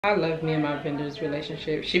I love me and my vendor's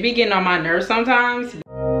relationship. She be getting on my nerves sometimes.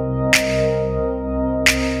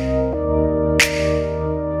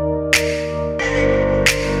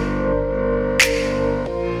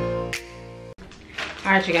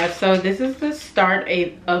 Alright you guys, so this is the start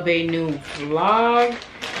of a new vlog.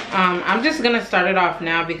 I'm just gonna start it off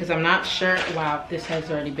now because I'm not sure. Wow, this has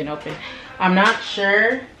already been open. I'm not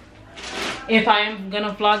sure if I am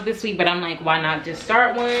gonna vlog this week, but I'm like, why not just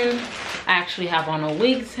start one? I actually have on a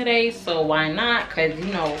wig today, so why not? Because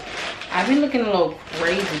you know, I've been looking a little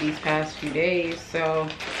crazy these past few days, so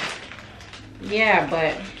yeah.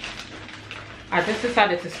 But I just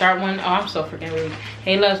decided to start one. Oh, I'm so freaking rude.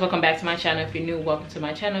 Hey loves, welcome back to my channel. If you're new, welcome to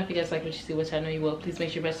my channel. If you guys like what you see, which I know you will, please make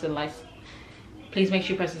sure you press the like. Please make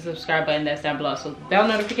sure you press the subscribe button that's down below, so bell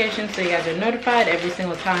notifications, so you guys are notified every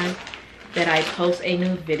single time that I post a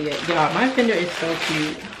new video. Y'all, my vendor is so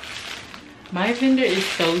cute. My vendor is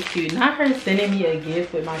so cute. Not her sending me a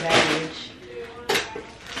gift with my package.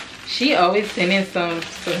 She always sending some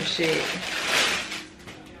shit.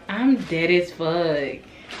 I'm dead as fuck.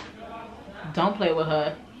 Don't play with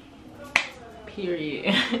her.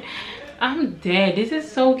 Period. I'm dead. This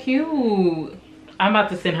is so cute. I'm about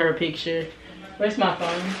to send her a picture. Where's my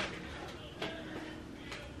phone?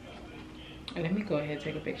 Let me go ahead and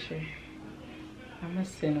take a picture. I'm gonna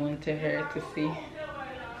send one to her to see.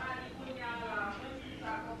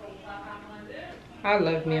 I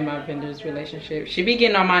love me and my vendor's relationship. She be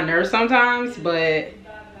getting on my nerves sometimes, but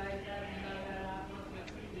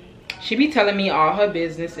she be telling me all her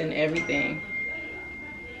business and everything.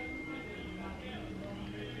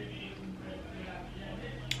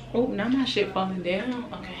 Oh, now my shit falling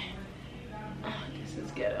down. Okay. Oh, this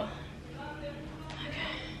is ghetto.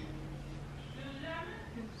 Okay.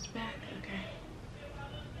 It's back. Okay.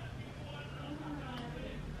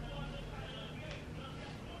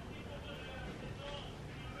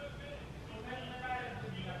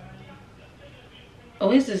 Oh,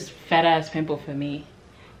 it's this fat ass pimple for me.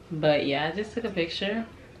 But yeah, I just took a picture.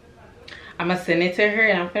 I'm gonna send it to her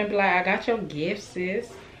and I'm gonna be like, I got your gift,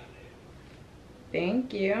 sis.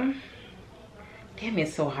 Thank you. Damn,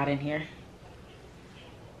 it's so hot in here.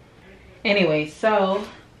 Anyway, so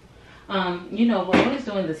you know, we're always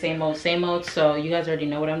doing the same old, so you guys already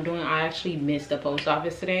know what I'm doing. I actually missed the post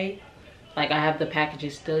office today. Like, I have the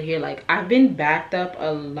packages still here. Like, I've been backed up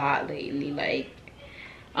a lot lately. Like,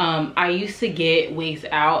 I used to get wigs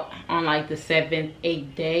out on like the 7th,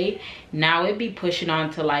 8th day. Now it'd be pushing on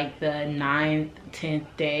to like the 9th, 10th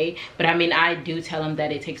day. But I mean, I do tell them that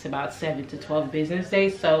it takes about 7 to 12 business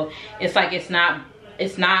days. So it's like,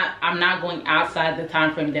 I'm not going outside the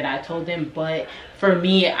time frame that I told them. But for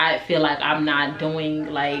me, I feel like I'm not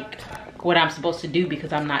doing like what I'm supposed to do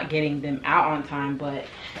because I'm not getting them out on time. But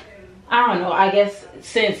I don't know, I guess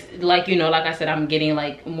since, like, you know, like I said, I'm getting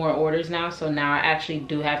like more orders now, so now I actually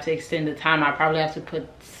do have to extend the time. I probably have to put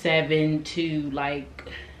 7 to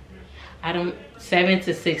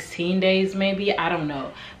 16 days maybe, I don't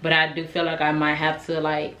know. But I do feel like I might have to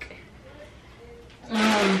like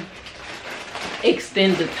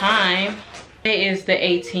extend the time. It is the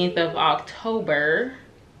 18th of October,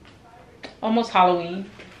 almost Halloween,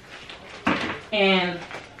 and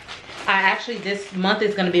this month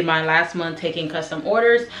is going to be my last month taking custom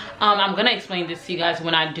orders. I'm going to explain this to you guys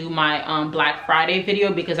when I do my Black Friday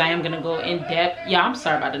video, because I am going to go in depth. Yeah, I'm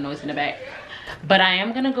sorry about the noise in the back, but I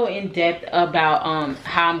am going to go in depth about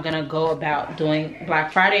how I'm going to go about doing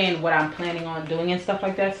Black Friday and what I'm planning on doing and stuff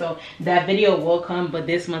like that. So that video will come, but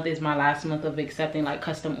this month is my last month of accepting like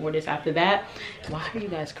custom orders. After that, why are you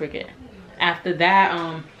guys cricket? After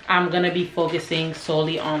that, I'm gonna be focusing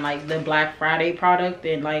solely on like the Black Friday product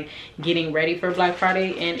and like getting ready for Black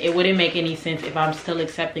Friday. And it wouldn't make any sense if I'm still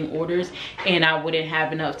accepting orders and I wouldn't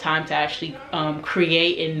have enough time to actually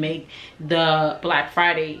create and make the Black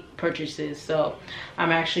Friday purchases. So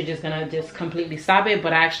I'm actually just gonna completely stop it.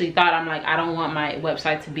 But I actually thought, I'm like, I don't want my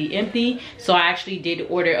website to be empty, so I actually did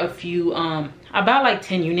order a few, about like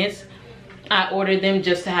 10 units. I ordered them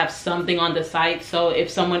just to have something on the site, so if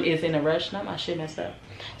someone is in a rush, not my shit messed up.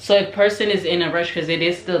 So if person is in a rush, because it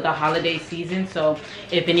is still the holiday season, so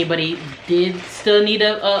if anybody did still need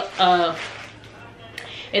if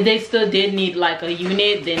they still did need like a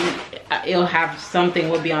unit, then it'll have something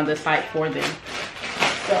will be on the site for them.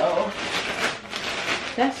 So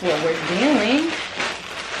that's what we're doing.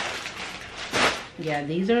 Yeah,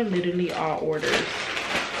 these are literally all orders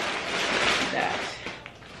that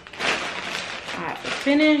I have to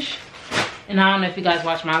finish. And I don't know if you guys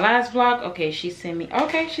watched my last vlog. Okay, she sent me an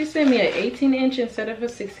 18-inch instead of a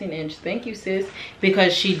 16-inch. Thank you, sis,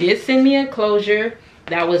 because she did send me a closure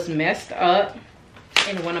that was messed up.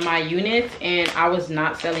 in one of my units, and I was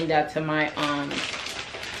not selling that to my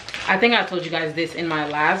I think I told you guys this in my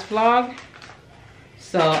last vlog.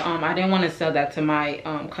 So I didn't want to sell that to my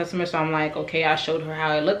customer, so I'm like, okay, I showed her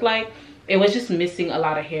how it looked like. It was just missing a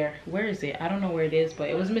lot of hair. Where is it? I don't know where it is, but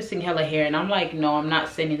it was missing hella hair, and I'm like, no, I'm not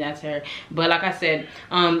sending that to her. But like I said,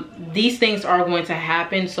 these things are going to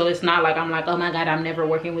happen, so it's not like I'm like, oh my god, I'm never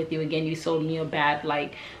working with you again, you sold me a bad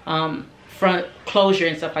like front closure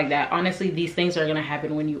and stuff like that. Honestly, these things are gonna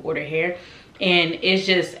happen when you order hair, and it's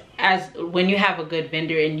just as when you have a good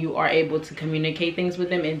vendor and you are able to communicate things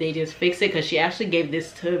with them and they just fix it. Because she actually gave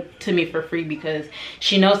this to me for free because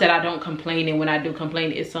she knows that I don't complain, and when I do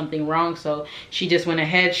complain it's something wrong. So she just went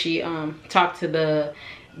ahead, she talked to the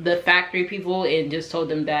factory people and just told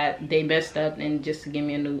them that they messed up and just to give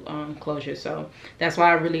me a new closure. So that's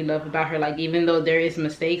why I really love about her. Like, even though there is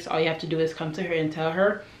mistakes, all you have to do is come to her and tell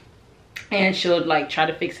her, and she'll like try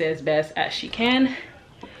to fix it as best as she can.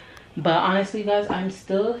 But honestly guys, I'm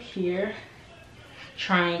still here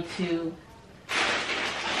trying to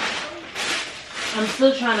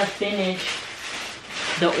finish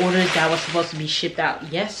the orders that was supposed to be shipped out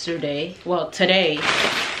yesterday, well today.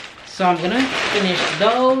 So I'm gonna finish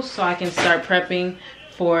those so I can start prepping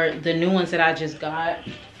for the new ones that I just got.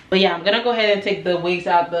 But yeah, I'm gonna go ahead and take the wigs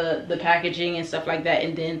out the packaging and stuff like that,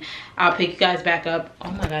 and then I'll pick you guys back up.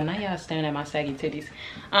 Oh my god, now y'all staring at my saggy titties.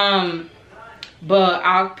 But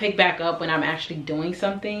I'll pick back up when I'm actually doing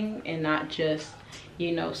something and not just,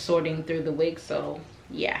 you know, sorting through the wigs. So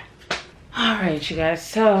yeah. All right, you guys,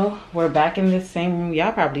 so we're back in this same room.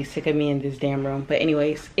 Y'all probably sick of me in this damn room, but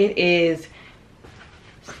anyways, it is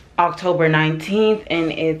October 19th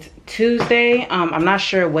and it's Tuesday. I'm not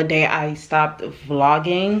sure what day I stopped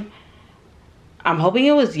vlogging. I'm hoping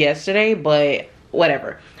it was yesterday, but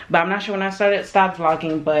whatever. But I'm not sure when I stopped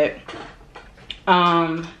vlogging. But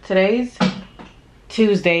today's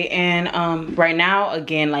Tuesday, and right now,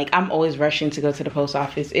 again, like, I'm always rushing to go to the post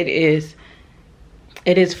office. It is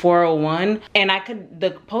 4:01, and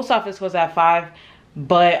the post office was at 5,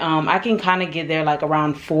 but I can kind of get there like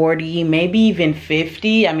around 40, maybe even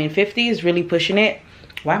 50. I mean, 50 is really pushing it.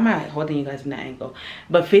 Why am I holding you guys in that angle?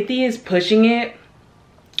 But 50 is pushing it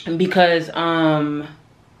because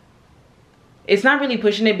it's not really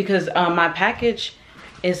pushing it because my package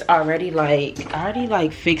is already like, I already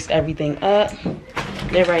fixed everything up.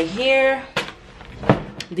 They're right here.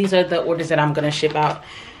 These are the orders that I'm gonna ship out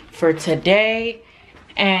for today.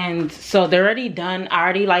 And so they're already done. I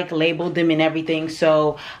already like labeled them and everything,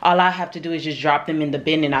 so all I have to do is just drop them in the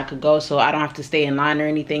bin and I could go, so I don't have to stay in line or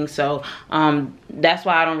anything. So that's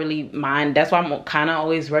why I don't really mind. That's why I'm kind of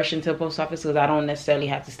always rushing to the post office, because I don't necessarily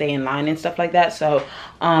have to stay in line and stuff like that. So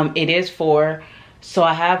it is 4, so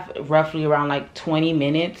I have roughly around like 20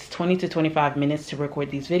 to 25 minutes to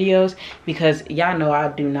record these videos, because y'all know I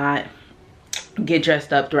do not get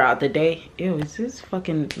dressed up throughout the day. Ew, is this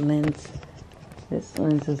fucking lens? This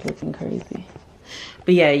lens is looking crazy.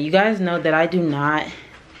 But yeah, you guys know that I do not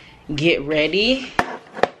get ready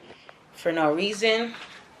for no reason.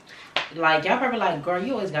 Like, y'all probably like, girl,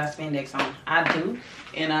 you always got spandex on. I do,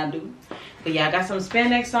 and I do. But yeah, I got some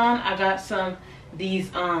spandex on. I got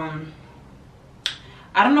these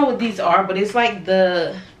I don't know what these are, but it's like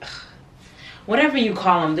the, whatever you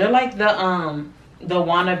call them. They're like the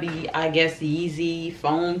wannabe, I guess, Yeezy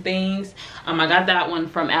foam things. I got that one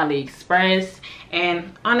from AliExpress,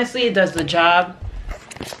 and honestly it does the job.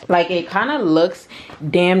 Like, it kind of looks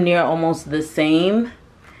damn near almost the same.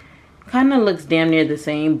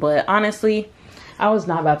 But honestly, I was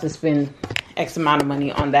not about to spend X amount of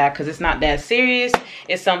money on that because it's not that serious.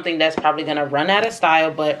 It's something that's probably gonna run out of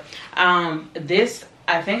style. But this,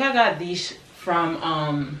 I think I got these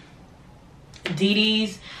from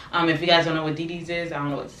DD's. If you guys don't know what DD's is, I don't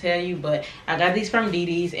know what to tell you, but I got these from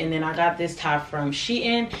DD's, and then I got this top from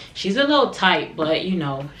Shein. She's a little tight, but you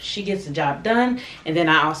know, she gets the job done. And then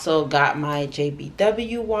I also got my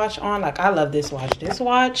JBW watch on. Like, I love this watch. This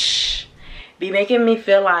watch be making me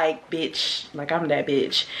feel like bitch, like I'm that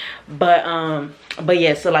bitch. But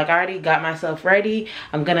yeah, so like, I already got myself ready.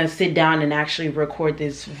 I'm gonna sit down and actually record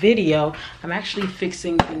this video. I'm actually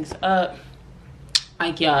fixing things up.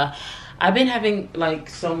 Like, yeah, I've been having like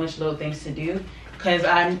so much little things to do, because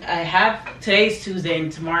I have, today's Tuesday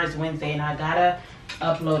and tomorrow's Wednesday, and I gotta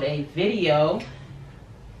upload a video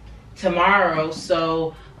tomorrow.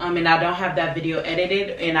 So and I don't have that video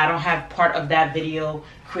edited, and I don't have part of that video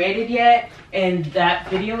created yet. And that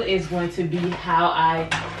video is going to be how I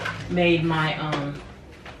made my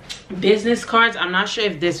business cards. I'm not sure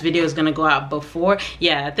if this video is gonna go out before.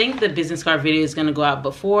 Yeah, I think the business card video is gonna go out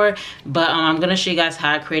before, but I'm gonna show you guys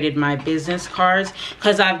how I created my business cards,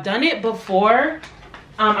 because I've done it before,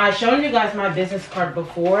 I showed you guys my business card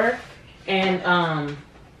before, and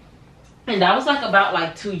that was like about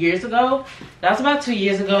like 2 years ago. That was about 2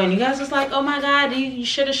 years ago, and you guys was like, oh my god, you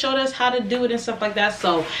should have showed us how to do it and stuff like that.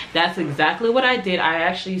 So that's exactly what I did. I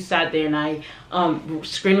actually sat there and I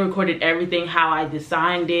screen recorded everything, how I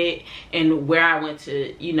designed it and where I went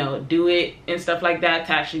to, you know, do it and stuff like that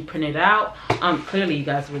to actually print it out. Clearly you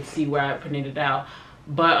guys would see where I printed it out,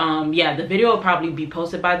 but yeah, the video will probably be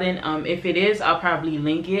posted by then. If it is, I'll probably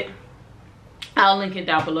link it. I'll link it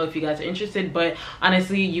down below if you guys are interested. But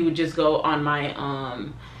honestly, you would just go on my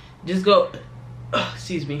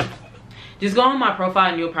excuse me, just go on my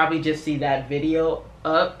profile and you'll probably just see that video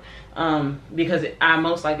up, because I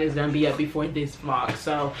most likely is gonna be up before this vlog.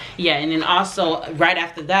 So yeah, and then also right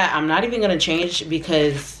after that, I'm not even gonna change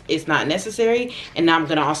because it's not necessary, and now I'm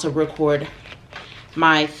gonna also record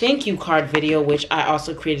my thank you card video, which I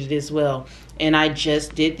also created as well. And I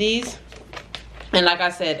just did these. And like I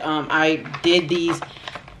said, I did these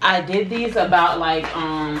about like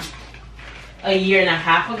a year and a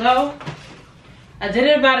half ago. I did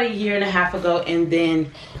it about a year and a half ago, and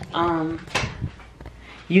then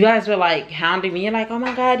you guys were like hounding me. You're like, oh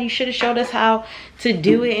my god, you should have showed us how to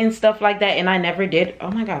do it and stuff like that. And I never did.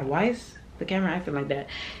 Oh my god, why is the camera acting like that?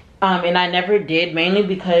 And I never did, mainly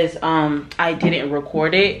because I didn't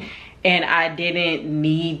record it. And I didn't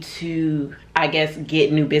need to, I guess,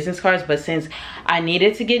 get new business cards. But since I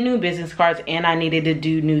needed to get new business cards and I needed to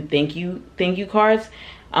do new thank you cards,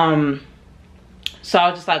 so I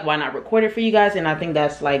was just like, why not record it for you guys? And I think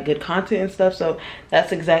that's like good content and stuff. So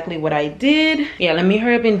that's exactly what I did. Yeah, let me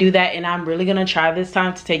hurry up and do that. And I'm really gonna try this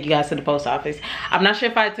time to take you guys to the post office. I'm not sure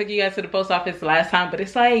if I took you guys to the post office last time, but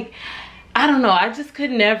it's like, I don't know, I just could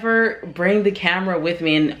never bring the camera with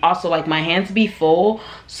me, and also like my hands be full,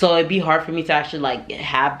 so it'd be hard for me to actually like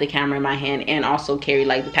have the camera in my hand and also carry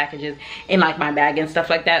like the packages in like my bag and stuff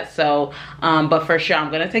like that. So but for sure I'm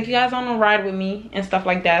gonna take you guys on a ride with me and stuff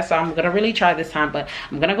like that. So I'm gonna really try this time, but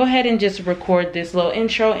I'm gonna go ahead and just record this little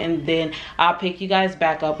intro, and then I'll pick you guys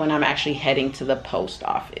back up when I'm actually heading to the post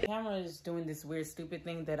office. The camera is doing this weird stupid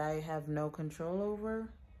thing that I have no control over.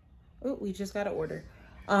 Oh, we just got an order.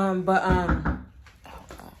 Oh god,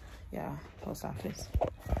 yeah, post office.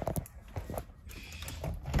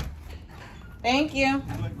 Thank you.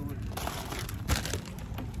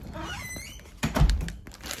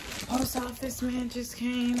 Post office man just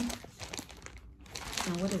came. Now,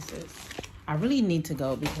 what is this? I really need to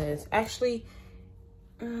go because actually,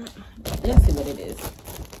 let's see what it is.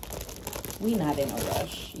 We not in a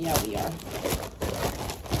rush. Yeah, we are.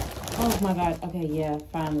 Oh my god. Okay, yeah,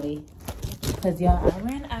 finally. Because y'all, I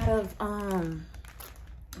ran out of oh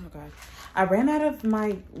god, I ran out of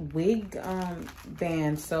my wig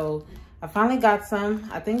band, so I finally got some.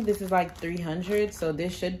 I think this is like 300, so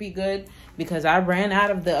this should be good because I ran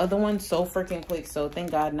out of the other one so freaking quick. So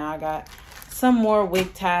thank god now I got some more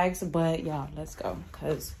wig tags. But y'all, let's go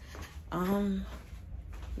because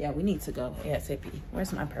yeah, we need to go ASAP.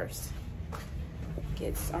 Where's my purse?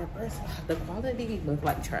 Gets our purse. The quality look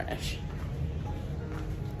like trash.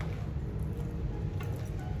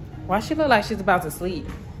 Why she look like she's about to sleep?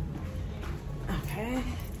 Okay.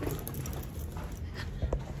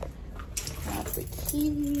 Grab the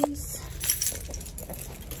keys.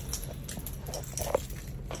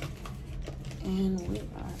 And we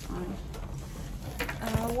are on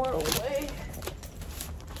our way.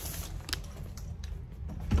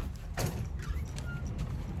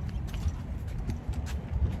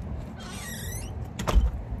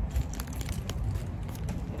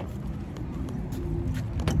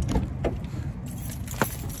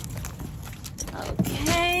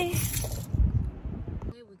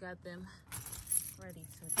 Them ready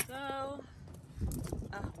to go.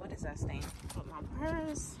 What is that stain? Put my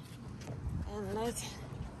purse and let's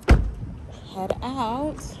head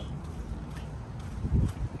out.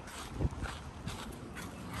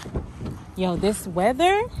 Yo, this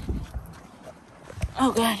weather.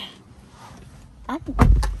 Oh god.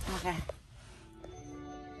 Okay.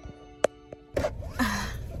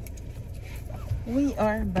 We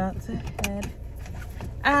are about to head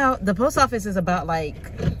out. The post office is about like,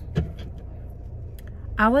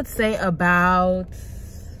 I would say about,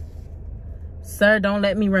 sir, don't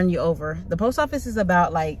let me run you over. The post office is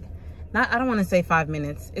about like, I don't want to say 5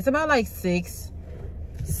 minutes. It's about like 6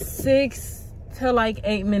 to like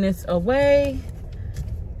 8 minutes away.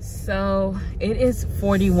 So it is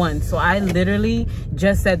 41. So I literally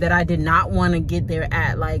just said that I did not want to get there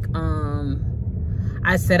at like,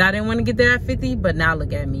 I said I didn't want to get there at 50, but now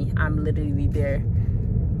look at me. I'm literally there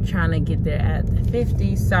trying to get there at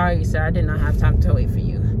 50. Sorry, sir, I did not have time to wait for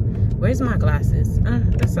you. Where's my glasses?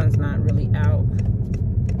 The sun's not really out.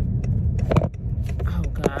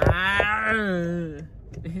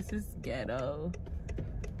 This is ghetto.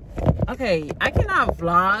 Okay, I cannot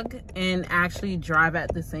vlog and actually drive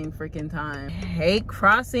at the same freaking time. Hate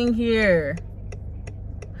crossing here.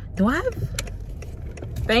 Do I have...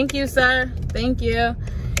 Thank you, sir. Thank you.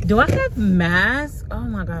 Do I have mask? Oh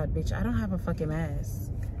my god, bitch, I don't have a fucking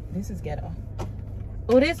mask. This is ghetto.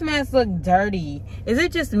 Oh, this mask look dirty. Is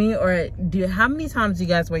it just me, or how many times do you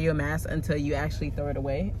guys wear your mask until you actually throw it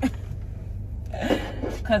away?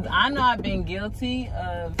 Because I know I've been guilty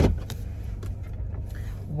of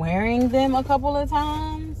wearing them a couple of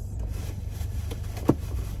times.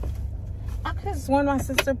 I could have sworn my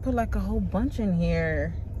sister put like a whole bunch in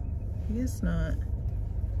here. I guess not.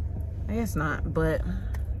 I guess not, but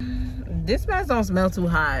this mask don't smell too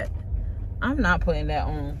hot. I'm not putting that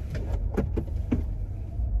on.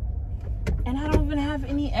 And I don't even have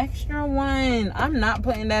any extra one. I'm not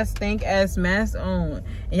putting that stink ass mask on.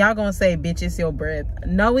 And y'all gonna say, bitch, it's your breath.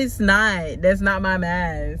 No, it's not. That's not my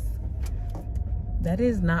mask. That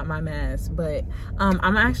is not my mask. But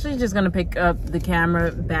I'm actually just gonna pick up the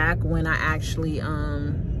camera back when I actually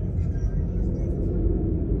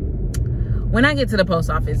when I get to the post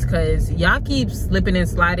office, because y'all keep slipping and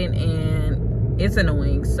sliding and it's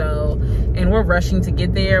annoying. So, and we're rushing to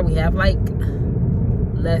get there. We have like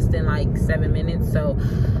less than like 7 minutes, so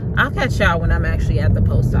I'll catch y'all when I'm actually at the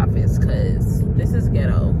post office, because this is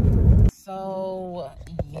ghetto. So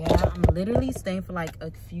yeah, I'm literally staying for like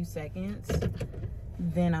a few seconds,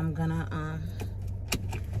 then I'm gonna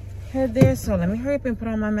head there. So let me hurry up and put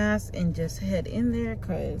on my mask and just head in there,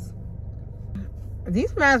 because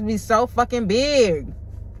these masks be so fucking big.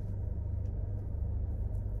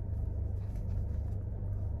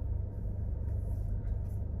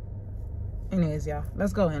 Anyways, y'all,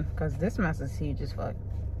 let's go in, because this mask is huge as fuck.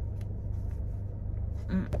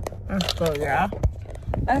 Let's go, y'all.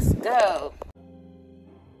 Let's go.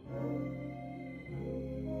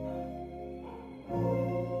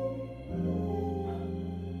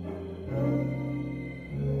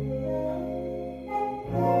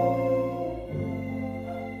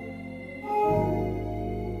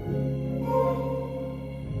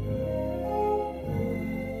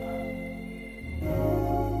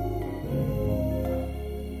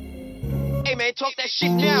 Hey man, talk that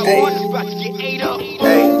shit now. Hey. About to get ate up.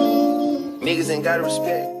 Hey, niggas ain't got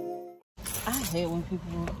respect. I hate when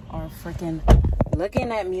people are freaking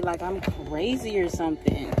looking at me like I'm crazy or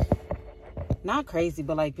something. Not crazy,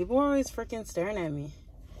 but like people are always freaking staring at me.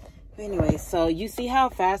 But anyway, so you see how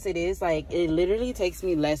fast it is? Like it literally takes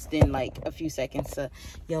me less than like a few seconds to,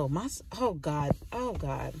 yo, my, oh god,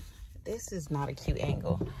 this is not a cute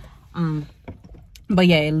angle. But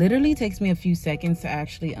yeah, it literally takes me a few seconds to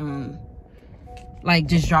actually like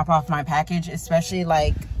just drop off my package, especially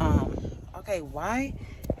like okay, why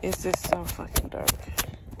is this so fucking dark?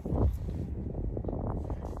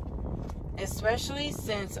 Especially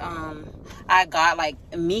since I got, like,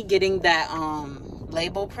 me getting that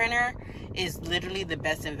label printer is literally the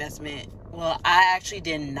best investment. Well, I actually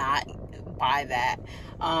did not buy that.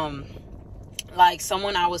 Like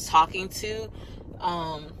someone I was talking to,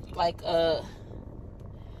 like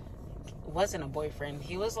wasn't a boyfriend,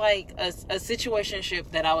 he was like a situationship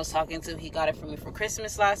that I was talking to. He got it for me for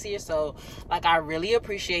Christmas last year, so like I really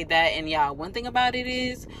appreciate that. And yeah, one thing about it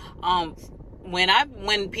is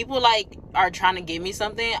when people like are trying to give me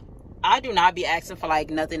something, I do not be asking for like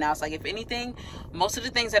nothing else. Like if anything, most of the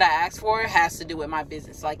things that I ask for has to do with my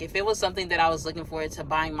business. Like if it was something that I was looking forward to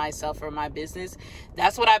buying myself for my business,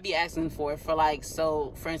 that's what I'd be asking for like,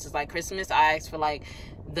 so for instance, like Christmas, I asked for like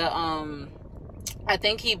the I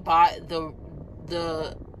think he bought the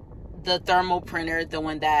thermal printer, the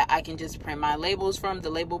one that I can just print my labels from,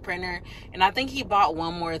 the label printer. And I think he bought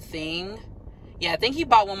one more thing. Yeah, I think he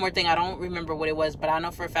bought one more thing. I don't remember what it was, but I know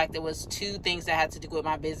for a fact it was 2 things that had to do with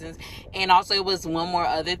my business. And also it was one more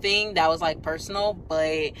other thing that was like personal.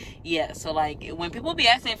 But yeah, so like when people be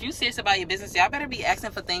asking, if you serious about your business, y'all better be asking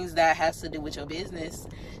for things that has to do with your business.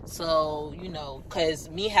 So, you know, because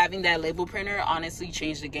me having that label printer honestly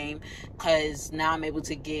changed the game, because now I'm able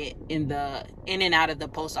to get in and out of the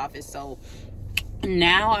post office. So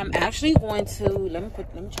now I'm actually going to, let me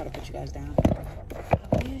try to put you guys down.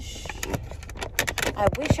 I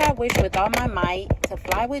wish with all my might to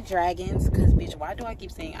fly with dragons. Because, bitch, why do I keep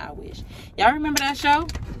saying I wish? Y'all remember that show?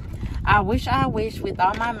 I wish with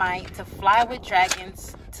all my might to fly with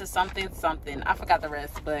dragons to something. I forgot the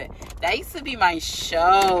rest, but that used to be my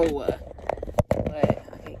show. But,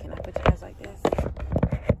 okay, can I put you guys like this?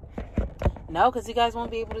 No, because you guys won't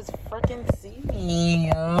be able to freaking see me.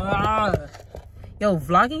 Yo,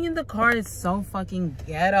 vlogging in the car is so fucking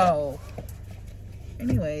ghetto.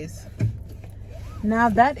 Anyways. now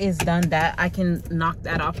that is done, that I can knock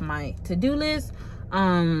that off my to-do list.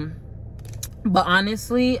 But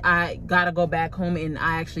honestly, I gotta go back home and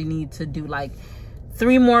I actually need to do like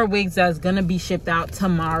 3 more wigs that's gonna be shipped out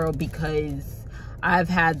tomorrow, because I've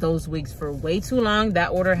had those wigs for way too long.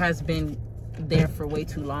 That order has been there for way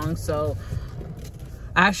too long, so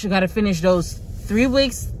I actually gotta finish those 3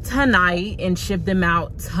 wigs tonight and ship them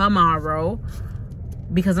out tomorrow,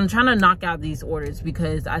 because I'm trying to knock out these orders,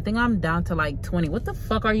 because I think I'm down to like 20. What the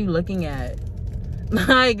fuck are you looking at?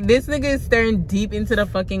 Like, this nigga is staring deep into the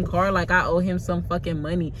fucking car like I owe him some fucking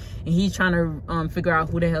money, and he's trying to figure out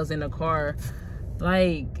who the hell's in the car.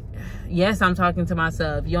 Like, yes, I'm talking to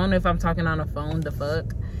myself. You don't know if I'm talking on the phone. The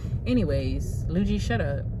fuck? Anyways, Luigi, shut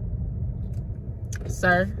up.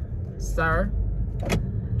 Sir.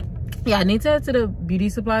 Yeah, I need to head to the beauty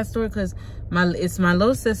supply store because it's my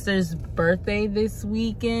little sister's birthday this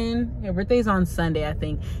weekend. Her birthday's on Sunday, I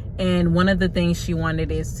think. And one of the things she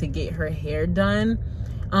wanted is to get her hair done.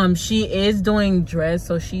 She is doing dreads,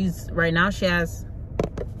 so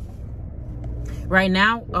right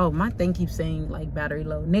now, oh, my thing keeps saying like battery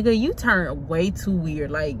low. Nigga, you turn way too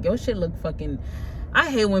weird. Like, your shit look fucking,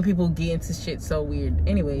 I hate when people get into shit so weird.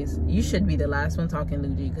 Anyways, you should be the last one talking,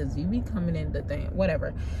 Luigi, because you be coming in the thing,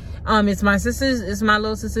 whatever. It's my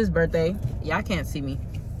little sister's birthday. Y'all can't see me.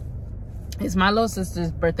 It's my little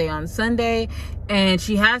sister's birthday on Sunday, and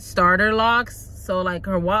she has starter locks, so like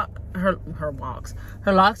her locks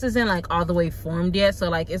isn't like all the way formed yet, so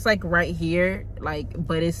like it's like right here, like,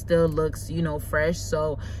 but it still looks, you know, fresh.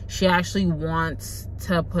 So she actually wants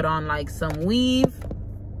to put on like some weave.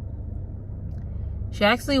 She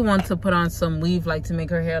actually wants to put on some weave, like, to make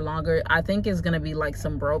her hair longer. I think it's gonna be like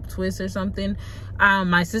some rope twist or something.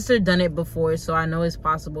 My sister done it before, so I know it's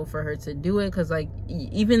possible for her to do it, because like,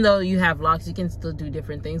 even though you have locks, you can still do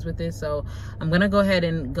different things with it. So I'm gonna go ahead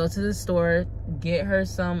and go to the store, get her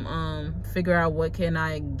some figure out what can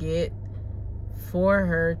I get for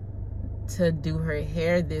her to do her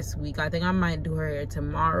hair this week. I think I might do her hair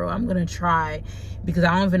tomorrow. I'm gonna try, because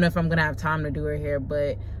I don't even know if I'm gonna have time to do her hair,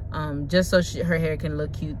 but just so her hair can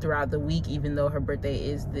look cute throughout the week, even though her birthday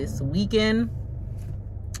is this weekend.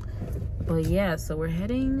 But yeah, so we're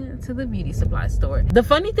heading to the beauty supply store. The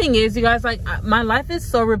funny thing is, you guys, like, my life is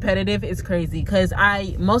so repetitive, it's crazy, because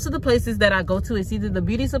most of the places that I go to, it's either the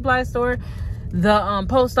beauty supply store, the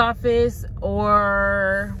post office,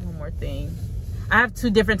 or one more thing. I have 2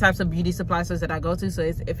 different types of beauty supply stores that I go to. So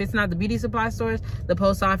if it's not the beauty supply stores, the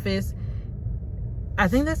post office, I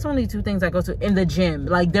think that's only 2 things I go to, in the gym.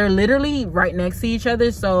 Like, they're literally right next to each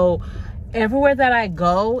other, so everywhere that I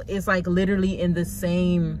go is like literally in the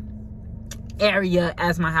same area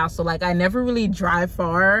as my house. So like, I never really drive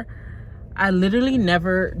far. I literally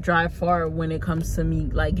never drive far when it comes to me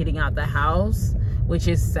like getting out the house, which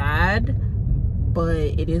is sad, but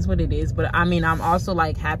it is what it is. But I mean, I'm also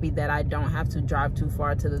like happy that I don't have to drive too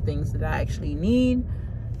far to the things that I actually need.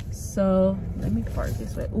 So let me park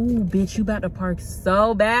this way. Ooh, bitch, you about to park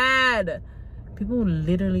so bad. People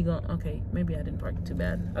literally go, okay, maybe I didn't park too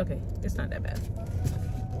bad. Okay, it's not that bad.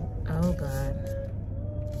 Oh god.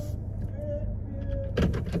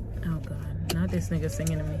 Oh god, not this nigga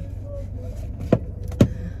singing to me.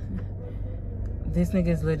 This nigga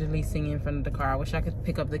is literally singing in front of the car. I wish I could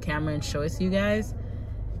pick up the camera and show it to you guys.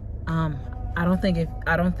 I don't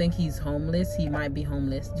think he's homeless. He might be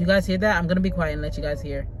homeless. Do you guys hear that? I'm gonna be quiet and let you guys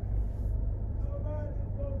hear.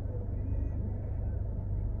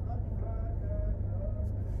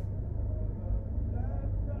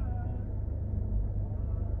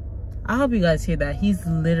 I hope you guys hear that. He's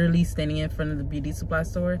literally standing in front of the beauty supply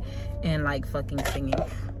store and like fucking singing.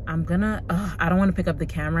 I'm gonna, I don't want to pick up the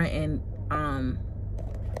camera and I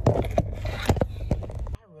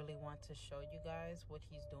really want to show you guys what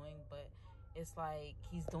he's doing, but it's like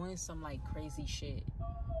he's doing some like crazy shit.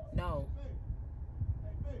 No.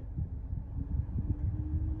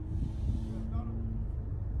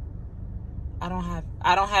 I don't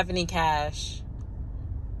have any cash.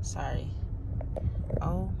 Sorry.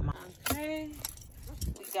 Oh my. Okay.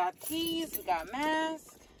 We got keys, we got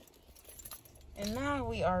masks. And now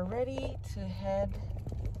we are ready to head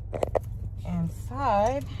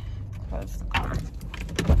inside. Close the car.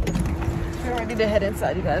 We're ready to head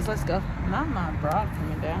inside, you guys. Let's go. Not my bra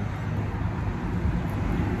coming down.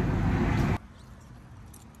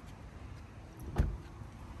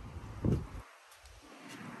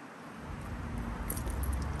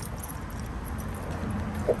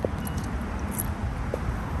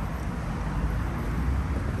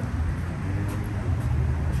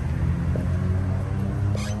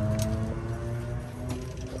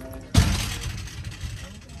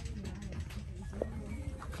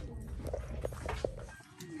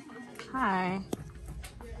 Hi.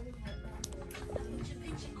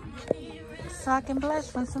 So I can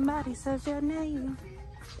blush when somebody says your name.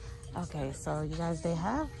 Okay, so you guys, they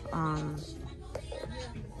have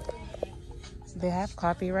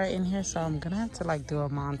copyright in here, so I'm gonna have to like do a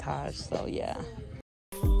montage. So yeah.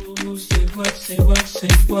 Say what, say what, say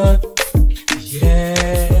what? Yeah,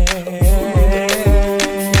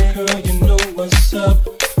 girl, you know what's up.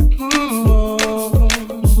 Ooh,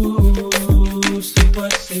 say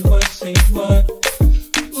what, say what, say what?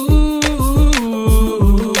 Ooh,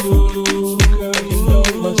 girl, you know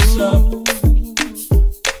what's up.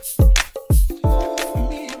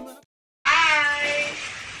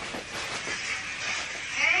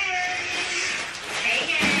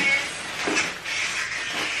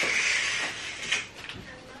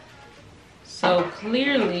 So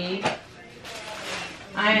clearly,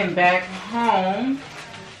 I am back home.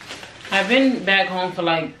 I've been back home for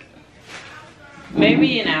like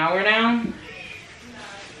maybe an hour now.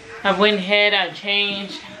 I went ahead, I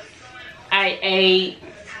changed, I ate.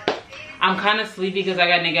 I'm kind of sleepy because I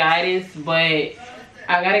got niggitis, but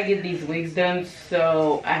I gotta get these wigs done,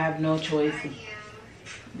 so I have no choice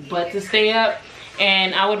but to stay up.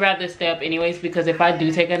 And I would rather stay up anyways, because if I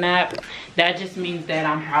do take a nap, that just means that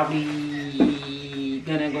I'm probably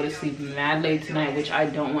gonna go to sleep mad late tonight, which I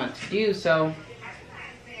don't want to do. So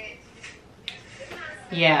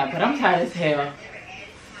yeah, but I'm tired as hell.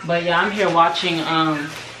 But yeah, I'm here watching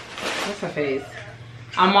what's her face?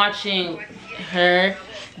 I'm watching her,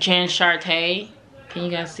 Jan Charté. Can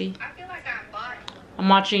you guys see? I'm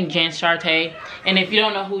watching Jan Charté, and if you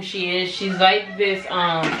don't know who she is, she's like this,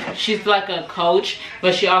 she's like a coach,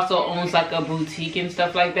 but she also owns like a boutique and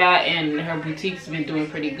stuff like that, and her boutique's been doing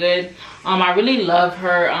pretty good. I really love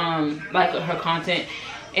her, like her content,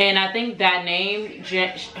 and I think that name,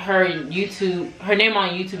 her name on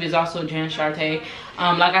YouTube is also Jan Charté.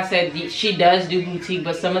 Like I said, she does do boutique,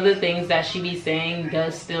 but some of the things that she be saying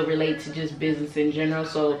does still relate to just business in general.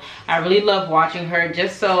 So I really love watching her,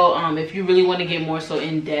 just so if you really want to get more so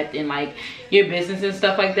in depth in like your business and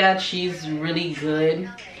stuff like that, she's really good.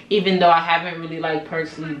 Even though I haven't really like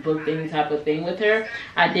personally booked any type of thing with her,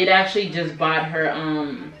 I did actually just bought her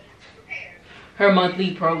her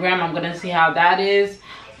monthly program. I'm gonna see how that is,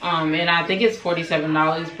 and I think it's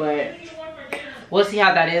 $47, but we'll see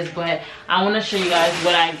how that is. But I want to show you guys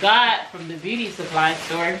what I got from the beauty supply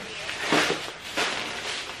store.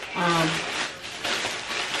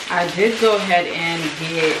 I did go ahead and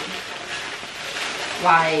get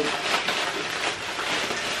like,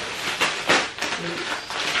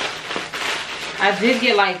 I did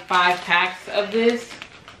get like 5 packs of this.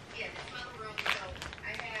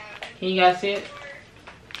 Can you guys see it?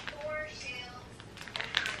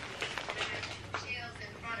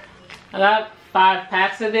 I got 5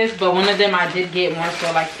 packs of this, but one of them I did get more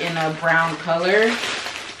so like in a brown color,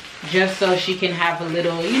 just so she can have a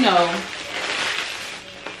little, you know,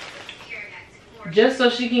 just so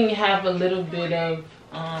she can have a little bit of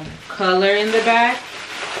color in the back.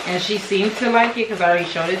 And she seemed to like it because I already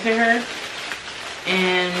showed it to her.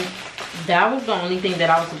 And that was the only thing that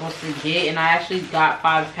I was supposed to get, and I actually got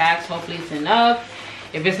 5 packs. Hopefully it's enough.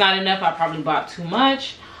 If it's not enough, I probably bought too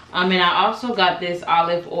much. And I also got this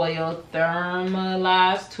olive oil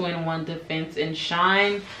Thermalast 2-in-1 Defense and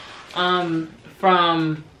Shine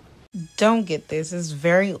from, don't get this, it's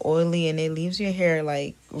very oily and it leaves your hair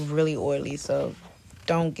like really oily, so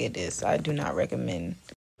don't get this. I do not recommend.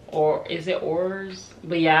 Or is it Ours?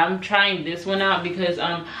 But yeah, I'm trying this one out because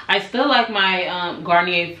I still like my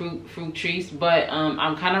Garnier Fructis, but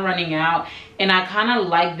I'm kind of running out, and I kind of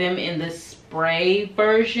like them in the spray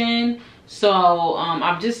version. So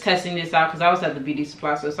I'm just testing this out because I was at the beauty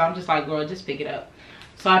supply store, so I'm just like, girl, just pick it up.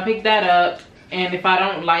 So I picked that up, and if I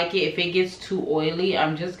don't like it, if it gets too oily,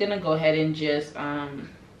 I'm just gonna go ahead and just try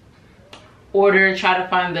to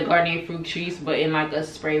find the Garnier Fructis, but in like a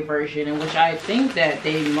spray version, in which I think that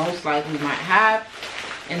they most likely might have.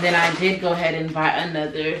 And then I did go ahead and buy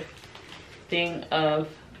another thing of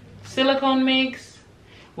silicone mix,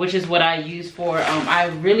 which is what I use for, I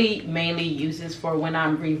really mainly use this for when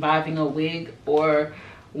I'm reviving a wig, or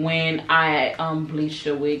when I bleached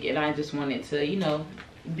a wig and I just want it to, you know,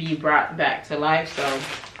 be brought back to life. So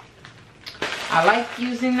I like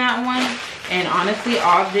using that one. And honestly,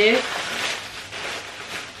 all this,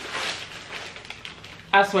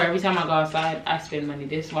 I swear every time I go outside I spend money.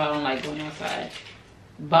 This is why I don't like going outside.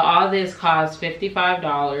 But all this costs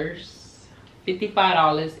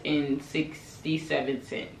 $55.67.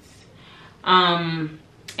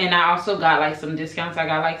 And I also got like some discounts. I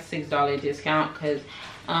got like $6 discount because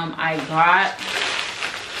I got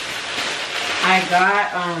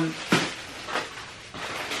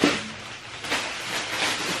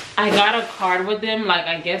I got a card with them, like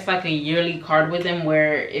I guess like a yearly card with them,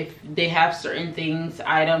 where if they have certain things,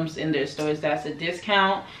 items in their stores, that's a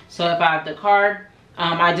discount. So if I have the card,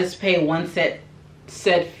 I just pay one set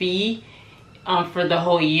fee for the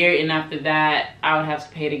whole year, and after that I would have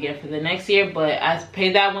to pay it again for the next year. But I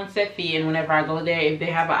pay that one set fee, and whenever I go there, if they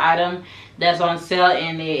have an item that's on sale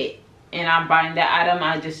and I'm buying that item,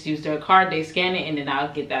 I just use their card, they scan it, and then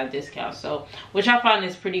I'll get that discount. So, which I find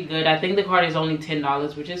is pretty good. I think the card is only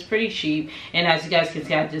 $10, which is pretty cheap. And as you guys can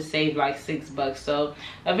see, I just saved like $6. So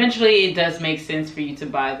eventually it does make sense for you to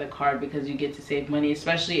buy the card, because you get to save money,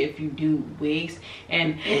 especially if you do wigs.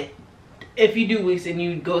 And if you do wigs and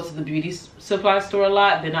you go to the beauty supply store a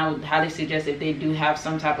lot, then I would highly suggest, if they do have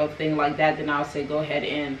some type of thing like that, then I would say go ahead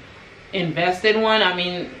and invest in one. I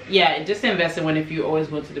mean, yeah, just invest in one if you always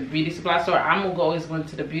go to the beauty supply store. I'm always going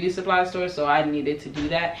to the beauty supply store, so I needed to do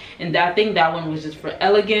that. And I think that one was just for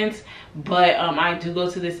elegance. But I do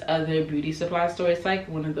go to this other beauty supply store. It's like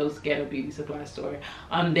one of those ghetto beauty supply store.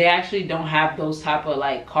 They actually don't have those type of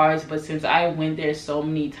like cards, but since I went there so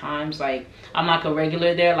many times, like I'm like a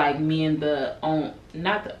regular there, like me and the I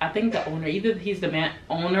think the owner, either he's the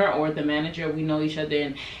owner or the manager, we know each other,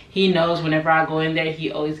 and he knows whenever I go in there,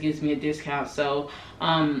 he always gives me a discount. So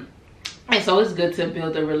it's always good to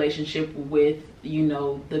build a relationship with, you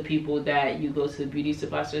know, the people that you go to the beauty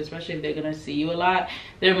supply store, especially if they're gonna see you a lot.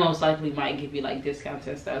 They most likely might give you like discounts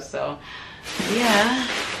and stuff. So yeah.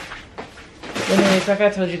 Anyways, like I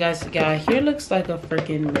told you guys, here looks like a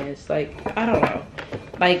freaking mess. Like, I don't know,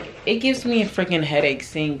 like it gives me a freaking headache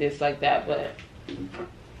seeing this like that. But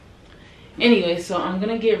anyway, so I'm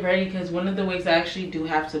gonna get ready, because one of the wigs I actually do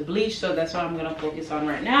have to bleach, so that's what I'm gonna focus on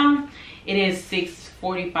right now. It is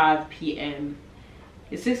 6:45 p.m.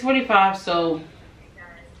 It's 6:45, so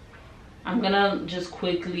I'm gonna just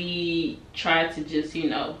quickly try to just,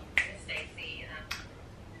 you know,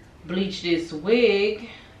 bleach this wig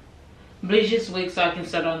so I can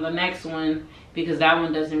start on the next one, because that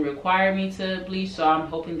one doesn't require me to bleach. So I'm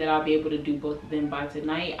hoping that I'll be able to do both of them by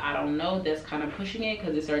tonight. I don't know, that's kind of pushing it,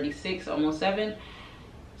 because it's already 6, almost 7.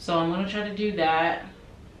 So I'm gonna try to do that.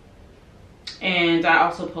 And I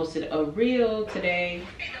also posted a reel today.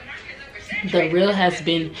 The reel has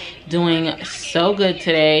been doing so good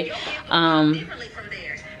today.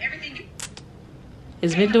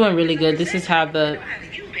 It's been doing really good. This is how let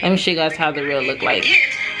me show you guys how the reel look like.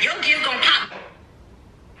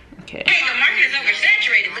 Okay. Hey, the market is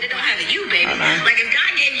oversaturated, but it don't have a you, baby. Like if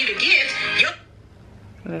God gave you the gift,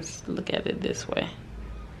 let's look at it this way.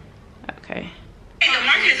 Okay. Hey, the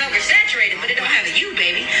market is oversaturated, but it don't have a you,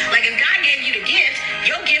 baby. Like if God gave you the gift,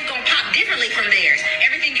 your gift gonna pop differently from theirs.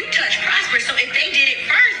 Everything you touch prospers. So if they did it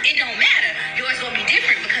first, it don't matter. Yours gonna be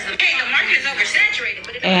different, because the market is oversaturated,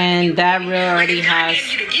 but it don't and that reel already like has. Gave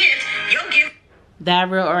you the gift, your gift. That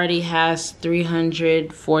reel already has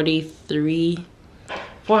 343.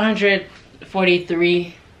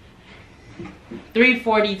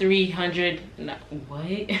 No,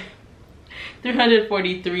 what?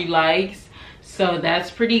 343 likes. So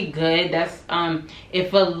that's pretty good. That's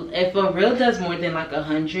if a reel does more than like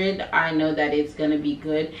 100, I know that it's gonna be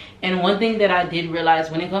good. And one thing that I did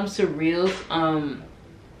realize when it comes to reels,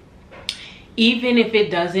 even if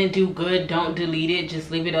it doesn't do good, don't delete it,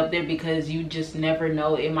 just leave it up there, because you just never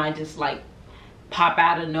know, it might just like pop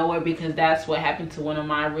out of nowhere. Because that's what happened to one of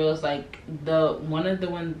my reels. Like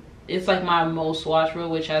it's like my most watched reel,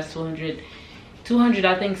 which has 200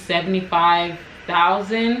 I think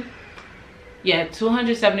 75,000. Yeah,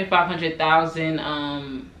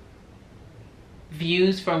 275,000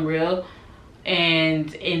 views from reel,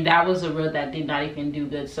 and that was a reel that did not even do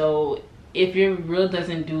good. So if your reel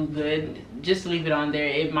doesn't do good, just leave it on there.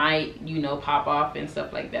 It might, you know, pop off and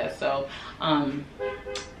stuff like that. So I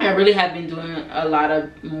really have been doing a lot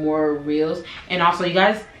of more reels. And also, you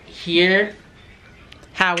guys hear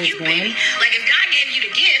how it's going. Like if God gave you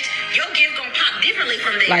the gift, your gift gonna pop differently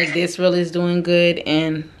from theirs. Like this reel is doing good,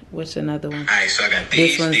 and what's another one? Alright, so I got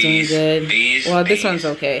these, this one's doing good. This one's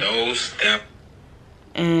okay. Those,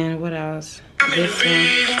 and what else? This one.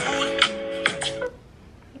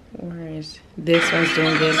 Where is this one's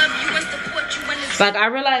doing good? Like I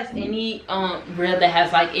realized any reel that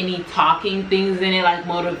has like any talking things in it, like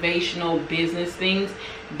motivational business things,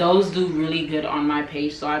 those do really good on my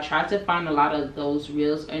page. So I try to find a lot of those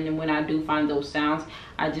reels, and then when I do find those sounds,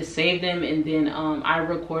 I just save them, and then I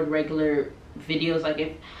record regular videos. Like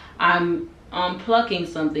if I'm plucking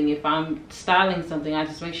something, if I'm styling something, I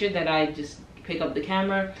just make sure that I just pick up the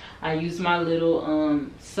camera. I use my little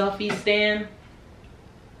selfie stand,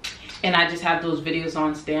 and I just have those videos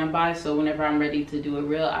on standby. So whenever I'm ready to do a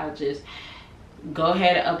reel, I just go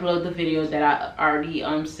ahead and upload the video that I already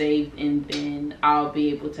saved, and then I'll be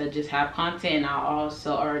able to just have content, and I'll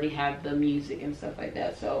also already have the music and stuff like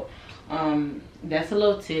that. So that's a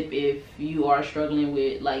little tip if you are struggling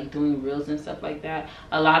with like doing reels and stuff like that.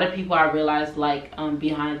 A lot of people, I realize, like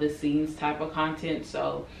behind the scenes type of content.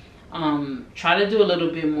 So try to do a little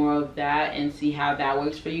bit more of that and see how that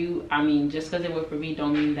works for you. I mean, just because it worked for me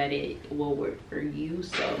don't mean that it will work for you,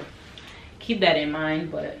 so keep that in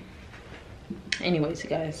mind. But anyways, you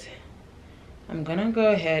guys, I'm gonna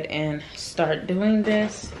go ahead and start doing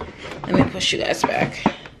this. Let me push you guys back.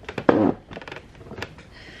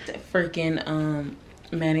 The freaking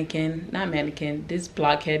mannequin, this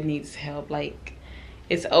blockhead needs help. Like,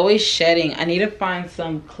 it's always shedding. I need to find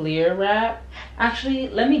some clear wrap. Actually,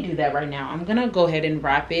 let me do that right now. I'm gonna go ahead and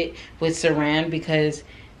wrap it with saran, because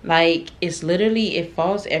like it's literally, it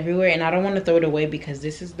falls everywhere, and I don't want to throw it away, because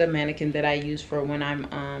this is the mannequin that I use for when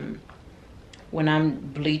I'm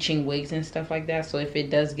bleaching wigs and stuff like that. So if it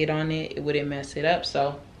does get on it, it wouldn't mess it up.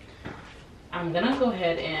 So I'm gonna go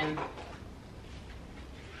ahead and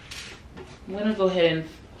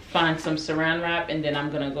find some saran wrap, and then I'm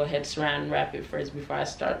gonna go ahead and saran wrap it first before I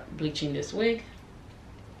start bleaching this wig.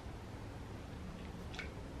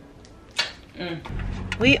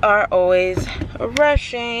 We are always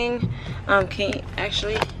rushing. Can you,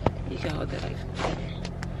 actually, you can hold it like,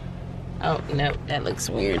 oh no, that looks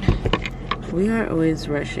weird. We are always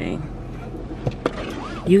rushing.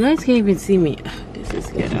 You guys can't even see me. This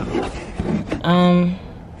is ghetto.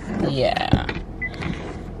 Yeah.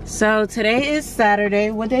 So today is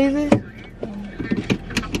Saturday. What day is it?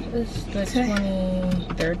 It's the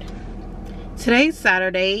 23rd. Today's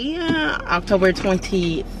Saturday, October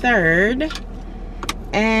 23rd.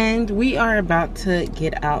 And we are about to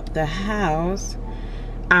get out the house.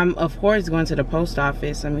 I'm of course going to the post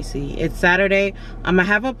office. Let me see. It's Saturday. I'm gonna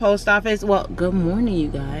have a post office. Well, good morning, you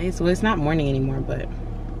guys. Well, it's not morning anymore, but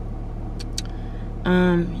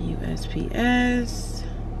USPS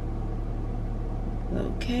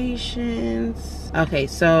locations. Okay,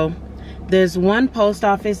 so there's one post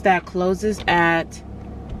office that closes at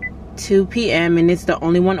 2 p.m. and it's the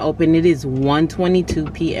only one open. It is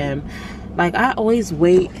 1:22 p.m. Like, I always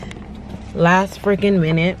wait last freaking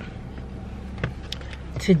minute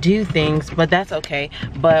to do things, but that's okay.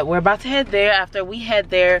 But we're about to head there. After we head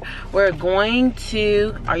there, we're going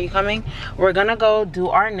to, are you coming? We're gonna go do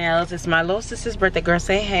our nails. It's my little sister's birthday. Girl,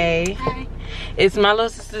 say hey. Hi. It's my little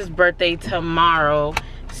sister's birthday tomorrow,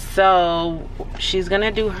 so she's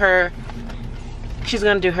gonna do her nails, she's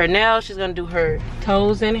gonna do her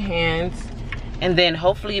toes and hands, and then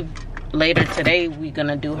hopefully later today we're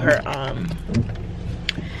gonna do her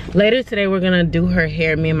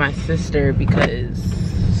hair, me and my sister,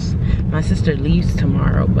 because my sister leaves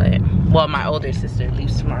tomorrow. But well, my older sister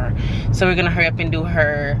leaves tomorrow, so we're gonna hurry up and do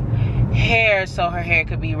her hair so her hair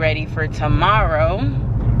could be ready for tomorrow.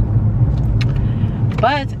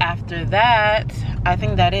 But after that, I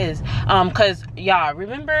think that is because y'all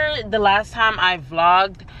remember the last time I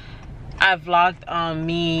vlogged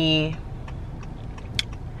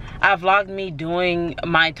me doing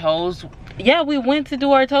my toes. Yeah, we went to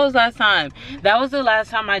do our toes last time. That was the last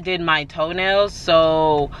time I did my toenails.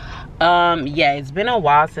 So yeah, it's been a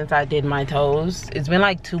while since I did my toes. It's been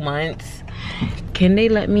like 2 months. Can they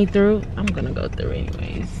let me through? I'm gonna go through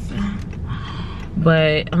anyways.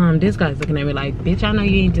 But this guy's looking at me like, bitch, I know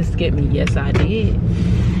you ain't just skip me. Yes, I did.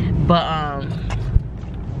 But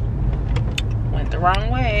went the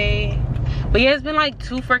wrong way. But yeah, it's been like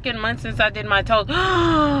 2 freaking months since I did my toes.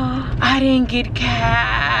 I didn't get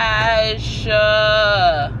cash.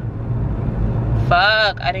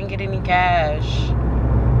 Fuck, I didn't get any cash.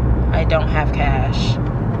 I don't have cash.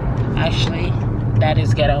 Actually, that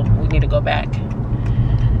is ghetto. We need to go back.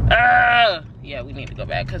 Yeah, we need to go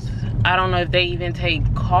back, because I don't know if they even take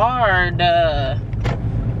card.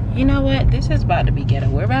 You know what? This is about to be ghetto.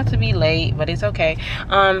 We're about to be late, but it's okay.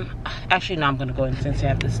 Actually, no, I'm gonna go in since I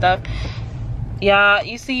have this stuff. Yeah,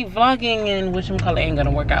 you see, vlogging and whatchamacallit ain't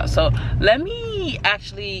gonna work out. So let me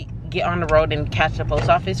actually get on the road and catch the post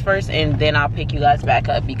office first, and then I'll pick you guys back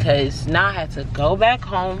up, because now I had to go back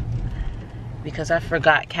home because I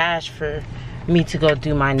forgot cash for me to go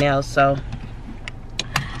do my nails. So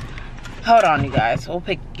hold on, you guys. We'll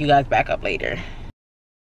pick you guys back up later.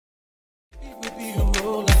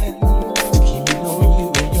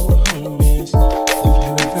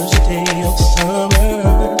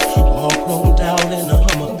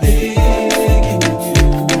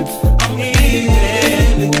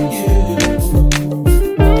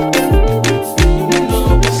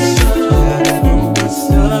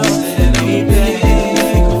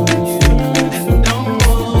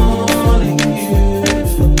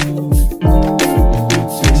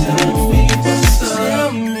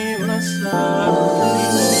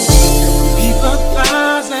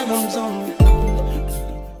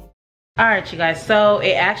 All right, you guys, so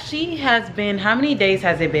it actually has been, how many days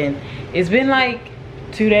has it been? It's been like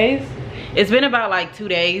 2 days. It's been about like 2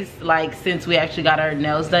 days, like, since we actually got our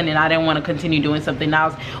nails done, and I didn't want to continue doing something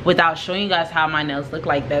else without showing you guys how my nails look.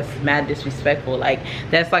 Like, that's mad disrespectful. Like,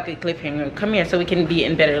 that's like a cliffhanger. Come here so we can be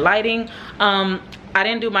in better lighting. I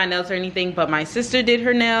didn't do my nails or anything, but my sister did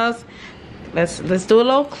her nails. Let's do a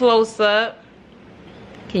little close-up.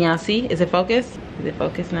 Can y'all see? Is it focused? Is it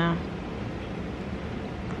focused now?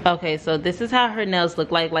 Okay, so this is how her nails look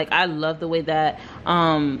like. Like, I love the way that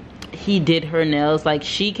he did her nails. Like,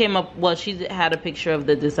 she came up, well, she had a picture of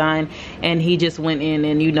the design and he just went in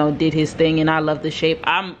and, you know, did his thing, and I love the shape.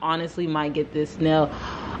 I'm honestly might get this nail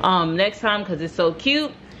next time because it's so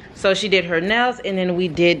cute. So she did her nails, and then we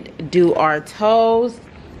did do our toes.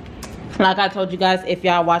 Like I told you guys, if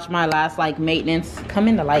y'all watch my last like maintenance, come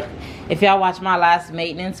in the light, if y'all watch my last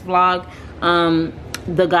maintenance vlog,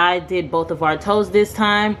 the guy did both of our toes this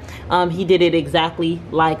time. He did it exactly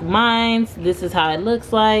like mine. This is how it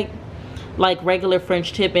looks like regular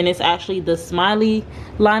French tip, and it's actually the smiley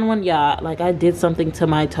line one. Yeah, like, I did something to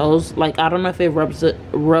my toes. Like, I don't know if it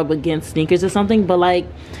rub against sneakers or something, but like,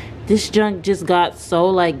 this junk just got so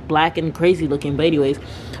like black and crazy looking. But anyways,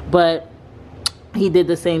 but he did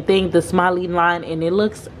the same thing, the smiley line, and it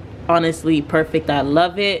looks honestly perfect. I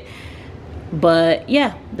love it. But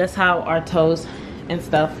yeah, that's how our toes and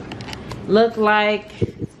stuff look like,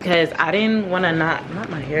 because I didn't want to not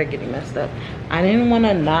my hair getting messed up. I didn't want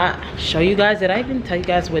to not show you guys. Did I even tell you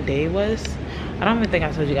guys what day it was? I don't even think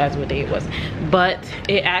I told you guys what day it was, but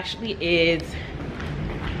it actually is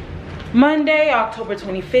Monday, October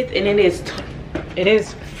 25th, and it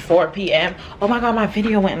is 4 p.m. Oh my god, my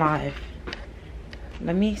video went live.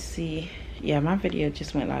 Let me see. Yeah, my video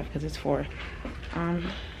just went live because it's 4.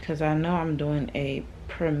 Because I know I'm doing a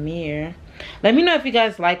premiere. Let me know if you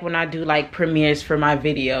guys like when I do like premieres for my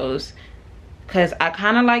videos, because I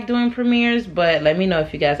kind of like doing premieres, but let me know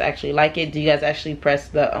if you guys actually like it. Do you guys actually press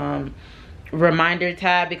the reminder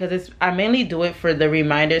tab? Because I mainly do it for the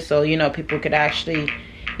reminder, so you know, people could actually,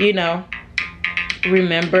 you know,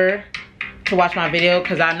 remember to watch my video,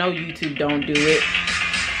 because I know YouTube don't do it.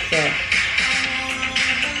 So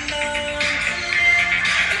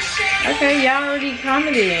okay, y'all already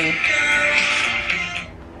commenting.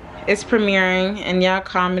 It's premiering and y'all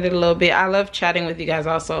commented a little bit. I love chatting with you guys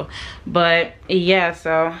also. But yeah,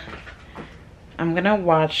 so I'm gonna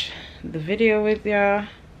watch the video with y'all.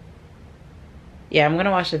 Yeah, I'm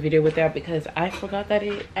gonna watch the video with y'all because I forgot that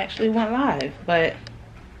it actually went live. But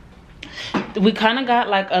we kind of got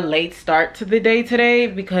like a late start to the day today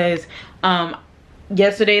because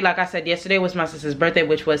yesterday, like I said, yesterday was my sister's birthday,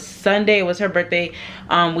 which was Sunday. It was her birthday.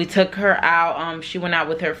 We took her out. She went out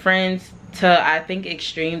with her friends to, I think,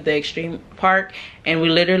 the Extreme Park, and we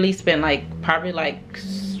literally spent like probably like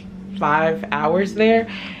 5 hours there,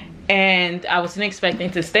 and I wasn't expecting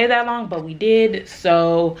to stay that long, but we did.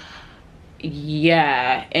 So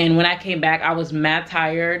yeah, and when I came back, I was mad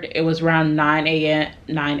tired. It was around 9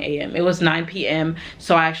 a.m. It was 9 p.m.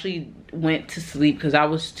 so I actually went to sleep because I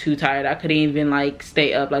was too tired. I couldn't even like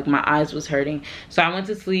stay up. Like, my eyes was hurting, so I went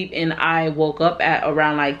to sleep, and I woke up at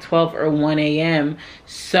around like 12 or 1 a.m.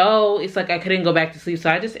 so it's like I couldn't go back to sleep. So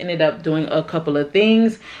I just ended up doing a couple of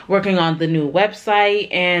things, working on the new website,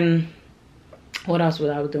 and what else was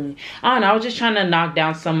I doing? I don't know. I was just trying to knock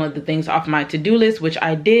down some of the things off my to-do list, which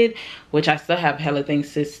I did, which I still have hella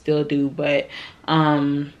things to still do. But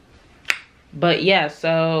yeah,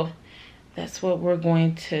 so that's what we're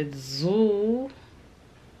going to do.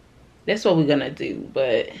 That's what we're gonna do.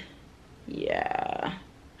 But yeah,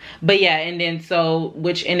 and then so,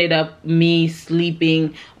 which ended up me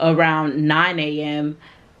sleeping around 9 a.m.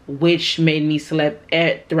 which made me sleep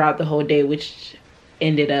throughout the whole day, which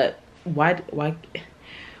ended up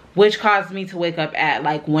which caused me to wake up at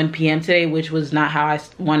like 1 p.m. today, which was not how I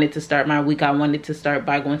wanted to start my week. I wanted to start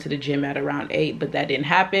by going to the gym at around 8, but that didn't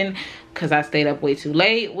happen because I stayed up way too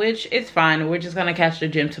late, which is fine. We're just gonna catch the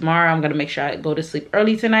gym tomorrow. I'm gonna make sure I go to sleep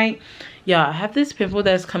early tonight. Yeah, I have this pimple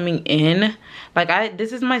that's coming in. Like,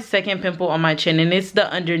 this is my second pimple on my chin, and it's the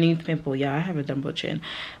underneath pimple. Yeah, I have a dumbbell chin,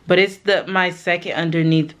 but it's my second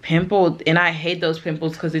underneath pimple, and I hate those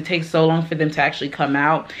pimples because it takes so long for them to actually come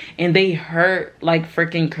out, and they hurt like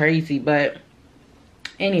freaking crazy. But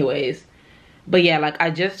anyways, but yeah, like,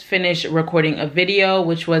 I just finished recording a video,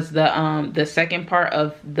 which was the second part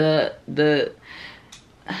of the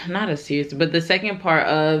not a series, but the second part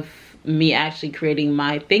of me actually creating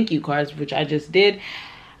my thank you cards, which I just did.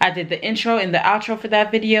 I did the intro and the outro for that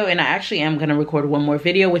video, and I actually am gonna record one more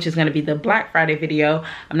video, which is gonna be the Black Friday video.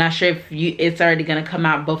 I'm not sure if it's already gonna come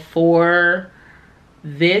out before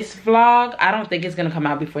this vlog. I don't think it's gonna come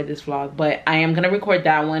out before this vlog, but I am gonna record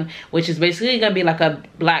that one, which is basically gonna be like a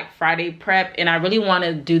Black Friday prep. And I really want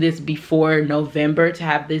to do this before November to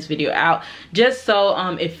have this video out, just so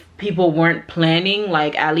if people weren't planning,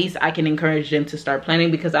 like at least I can encourage them to start planning,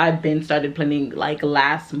 because I've been started planning like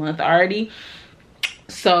last month already.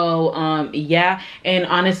 So yeah. And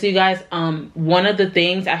honestly, you guys, one of the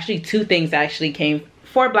things, actually two things actually came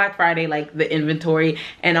for Black Friday, like the inventory,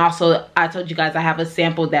 and also I told you guys I have a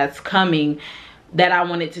sample that's coming that I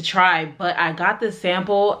wanted to try. But I got the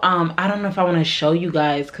sample. I don't know if I want to show you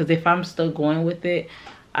guys, because if I'm still going with it,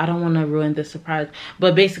 I don't want to ruin the surprise.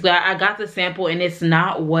 But basically I got the sample and it's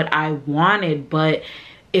not what I wanted. But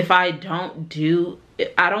if I don't do,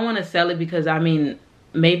 I don't want to sell it, because I mean,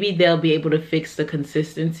 maybe they'll be able to fix the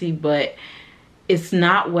consistency, but it's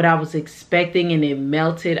not what I was expecting, and it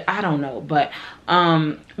melted. I don't know, but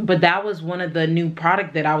that was one of the new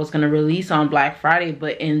product that I was going to release on Black Friday.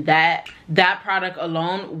 But in that product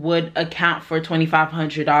alone would account for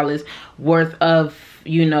 $2,500 worth of,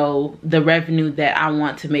 you know, the revenue that I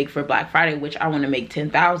want to make for Black Friday, which I want to make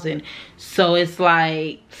 10,000. So it's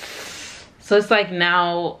like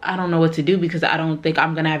now I don't know what to do, because I don't think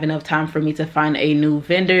I'm gonna have enough time for me to find a new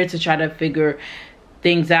vendor to try to figure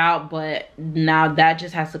things out. But now that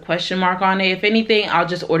just has a question mark on it. If anything, I'll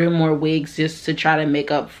just order more wigs just to try to make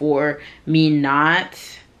up for me not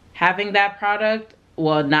having that product,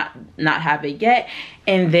 well, not have it yet.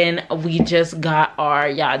 And then we just got our,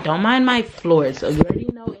 y'all don't mind my floors, so you already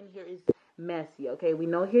know in here is messy. Okay, we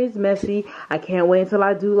know here's messy. I can't wait until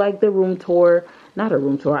I do like the room tour, not a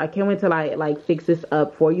room tour, I can't wait till I like fix this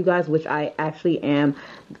up for you guys, which I actually am.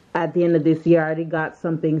 At the end of this year, I already got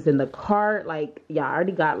some things in the cart, like, yeah, I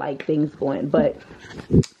already got like things going. But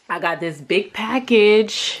I got this big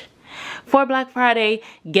package for Black Friday.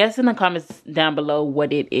 Guess in the comments down below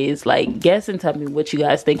what it is. Like, guess and tell me what you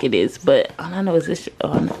guys think it is. But all I know is this,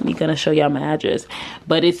 I'm gonna show y'all my address,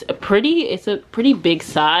 but it's a pretty big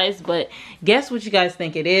size. But guess what you guys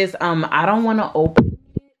think it is. I don't want to open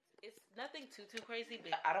it. It's nothing too crazy,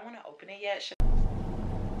 but I don't want to open it yet.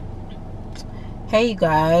 Hey you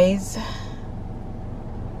guys,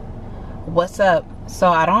 what's up? So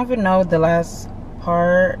I don't even know the last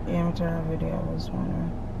part. Amateur video, I was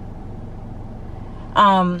wondering.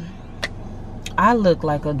 I look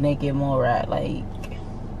like a naked mole rat, like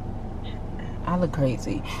I look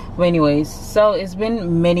crazy. But anyways, so it's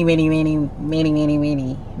been many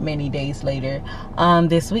days later.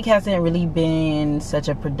 This week hasn't really been such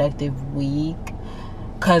a productive week,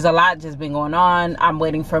 because a lot just been going on. I'm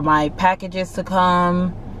waiting for my packages to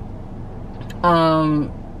come.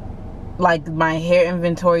 Like my hair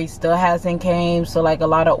inventory still hasn't came, so like a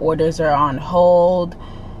lot of orders are on hold.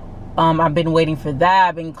 I've been waiting for that.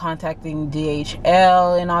 I've been contacting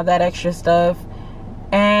DHL and all that extra stuff,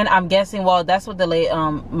 and I'm guessing, well, that's what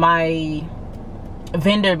my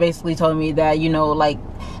vendor basically told me, that, you know, like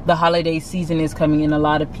the holiday season is coming and a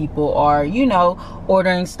lot of people are, you know,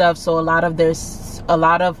 ordering stuff. So there's a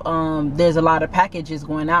lot of packages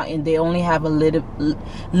going out, and they only have a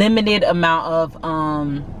limited amount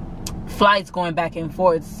of flights going back and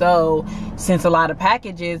forth. So since a lot of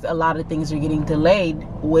packages, a lot of things are getting delayed,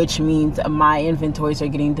 which means my inventories are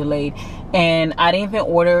getting delayed. And I didn't even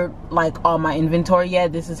order like all my inventory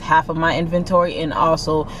yet. This is half of my inventory, and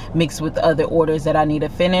also mixed with other orders that I need to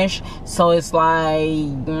finish. So it's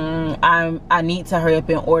like I need to hurry up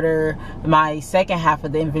and order my second half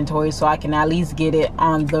of the inventory, so I can at least get it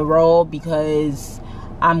on the roll, because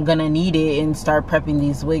I'm gonna need it and start prepping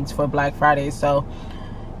these wigs for Black Friday. So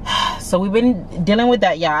we've been dealing with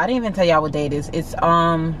that. Yeah, I didn't even tell y'all what day it is. It's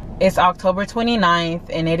October 29th,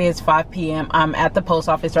 and it is 5 p.m. I'm at the post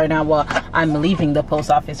office right now. Well, I'm leaving the post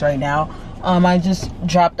office right now. I just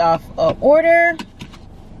dropped off an order.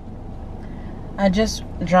 I just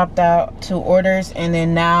dropped out 2 orders, and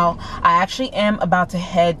then now I actually am about to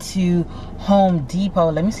head to Home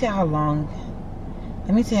Depot. Let me see how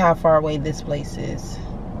far away this place is.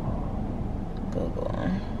 Google.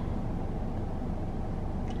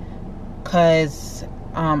 Because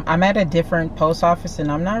I'm at a different post office, and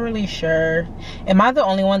I'm not really sure. Am I the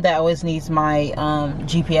only one that always needs my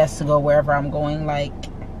GPS to go wherever I'm going? Like,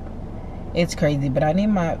 it's crazy, but I need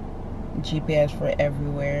my GPS for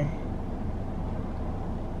everywhere.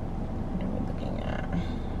 What are we looking at?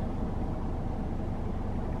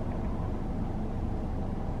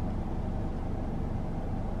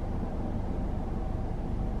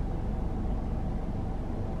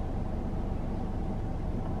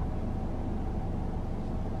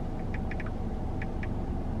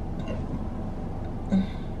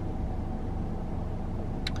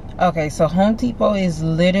 Okay, so Home Depot is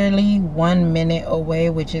literally 1 minute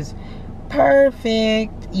away, which is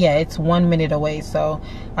perfect. Yeah, it's 1 minute away. So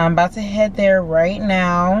I'm about to head there right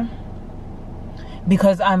now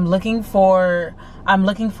because I'm looking for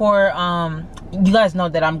you guys know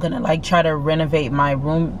that I'm gonna like try to renovate my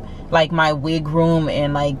room, like my wig room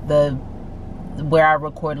and like where I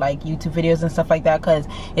record like YouTube videos and stuff like that, because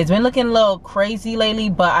it's been looking a little crazy lately.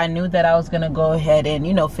 But I knew that I was gonna go ahead and,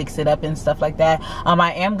 you know, fix it up and stuff like that.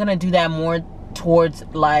 I am gonna do that more towards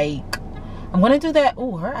like, I'm gonna do that.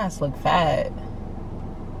 Ooh, her ass look fat.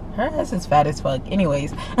 Her ass is fat as fuck.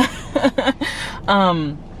 Anyways, but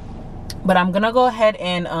I'm gonna go ahead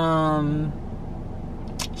and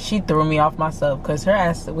she threw me off myself because her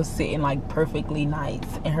ass was sitting like perfectly nice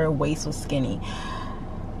and her waist was skinny.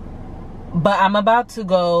 But I'm about to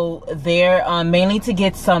go there mainly to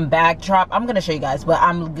get some backdrop. I'm gonna show you guys, but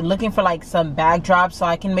I'm looking for like some backdrop so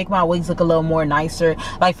I can make my wigs look a little more nicer.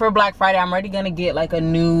 Like for Black Friday, I'm already gonna get like a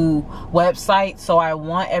new website, so I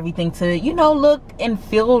want everything to, you know, look and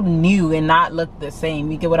feel new and not look the same.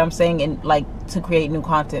 You get what I'm saying? And like to create new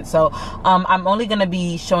content. So I'm only gonna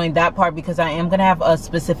be showing that part because I am gonna have a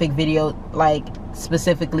specific video like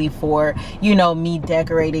specifically for, you know, me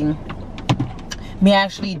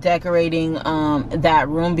actually decorating that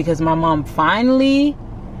room, because my mom finally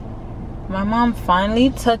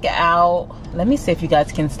took out, let me see if you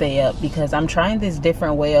guys can stay up, because I'm trying this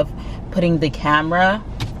different way of putting the camera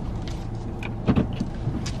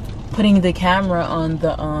on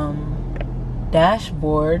the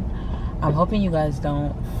dashboard. I'm hoping you guys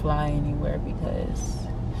don't fly anywhere because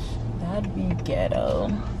that'd be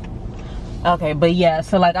ghetto. Okay, but yeah,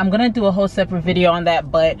 so like I'm gonna do a whole separate video on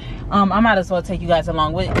that, but I might as well take you guys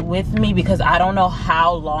along with me because I don't know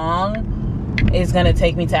how long it's gonna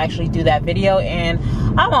take me to actually do that video, and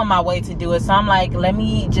I'm on my way to do it. So I'm like, let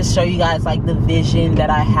me just show you guys like the vision that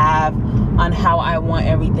I have on how I want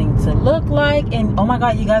everything to look like. And oh my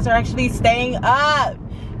god, you guys are actually staying up,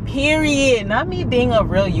 period. Not me being a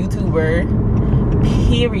real YouTuber,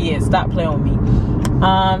 period. Stop playing with me.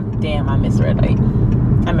 Damn, I missed red light.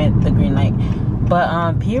 I meant the green light.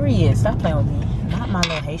 But period, stop playing with me. Not my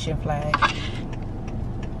little Haitian flag.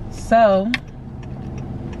 So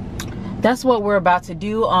that's what we're about to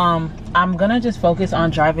do. I'm gonna just focus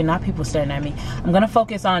on driving, not people staring at me. I'm gonna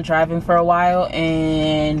focus on driving for a while,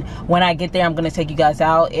 and when I get there I'm gonna take you guys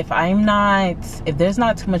out. If there's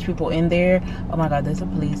not too much people in there, oh my god, there's a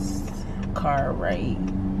police car right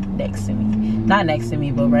next to me. Not next to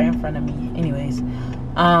me, but right in front of me. Anyways,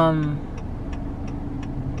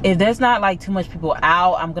 if there's not like too much people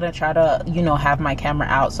out, I'm gonna try to, you know, have my camera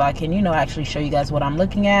out so I can, you know, actually show you guys what I'm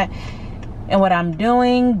looking at and what I'm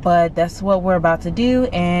doing. But that's what we're about to do.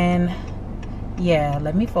 And yeah,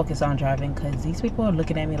 let me focus on driving because these people are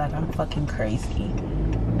looking at me like I'm fucking crazy.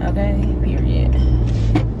 Okay, period.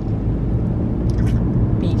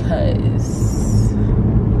 Because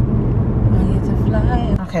I get to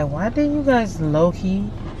fly. Okay, why did you guys low-key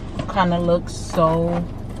kind of look so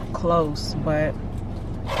close? But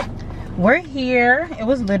we're here. It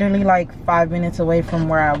was literally like 5 minutes away from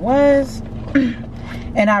where I was.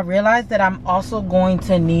 And I realized that I'm also going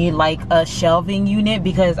to need like a shelving unit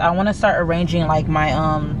because I want to start arranging like my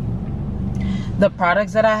the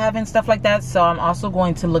products that I have and stuff like that. So I'm also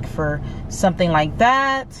going to look for something like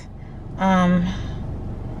that. Let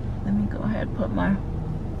me go ahead and put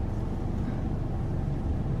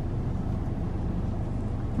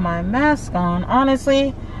my mask on.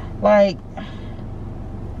 Honestly, like,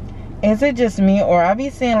 is it just me, or I be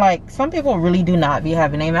seeing like some people really do not be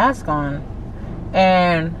having a mask on?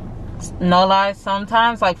 And no lies,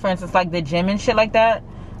 sometimes, like for instance, like the gym and shit like that,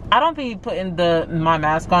 I don't be putting my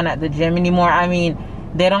mask on at the gym anymore. I mean,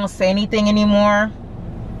 they don't say anything anymore,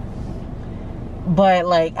 but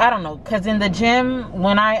like, I don't know, because in the gym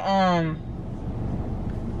when I'm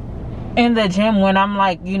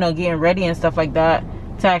like, you know, getting ready and stuff like that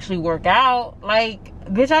to actually work out, like,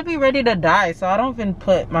 bitch, I be ready to die. So I don't even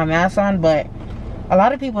put my mask on. But a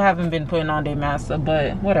lot of people haven't been putting on their masks,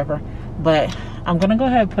 but whatever. But I'm gonna go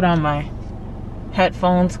ahead and put on my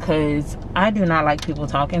headphones because I do not like people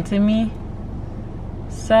talking to me.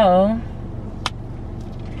 So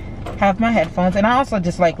have my headphones, and I also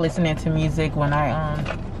just like listening to music when I'm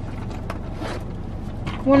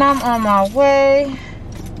on my way.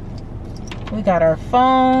 We got our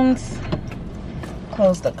phones.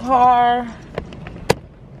 Close the car.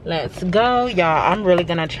 Let's go, y'all. I'm really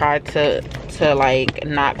gonna try to like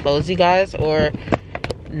not close you guys or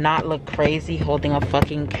not look crazy holding a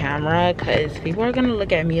fucking camera, because people are gonna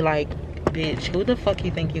look at me like, bitch, who the fuck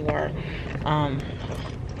you think you are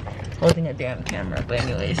holding a damn camera? But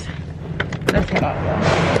anyways, Let's head out, y'all.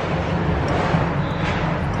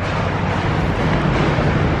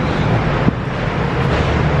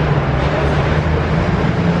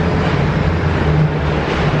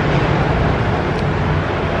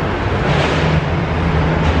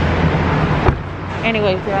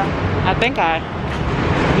 Anyways, yeah, I think I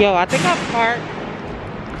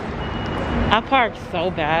parked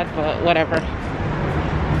so bad, but whatever.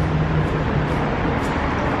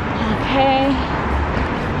 Okay.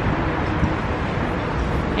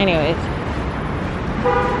 Anyways.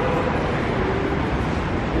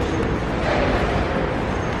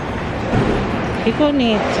 People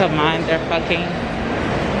need to mind their fucking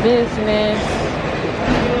business.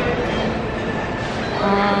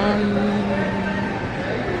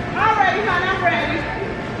 Alright, hon, I'm ready.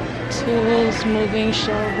 Tools, moving,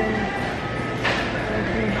 shelving.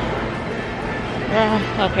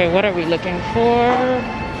 Okay, what are we looking for?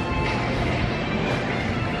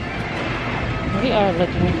 We are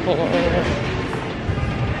looking for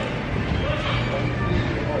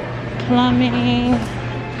plumbing.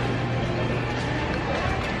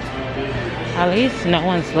 At least no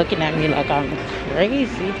one's looking at me like I'm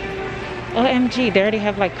crazy. OMG, they already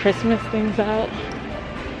have like Christmas things out.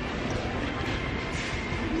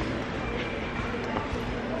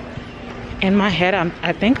 In my head,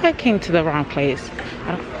 I think I came to the wrong place.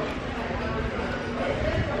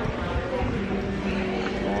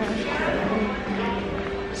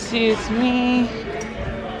 Excuse me.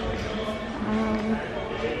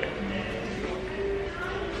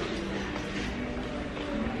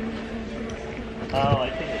 Oh, I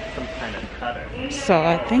think it's some kind of cutter. So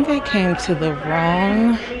I think I came to the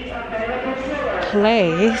wrong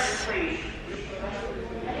place.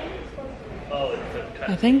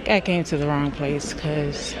 I think I came to the wrong place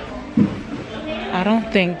because I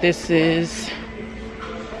don't think this is.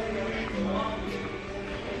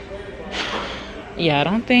 Yeah, I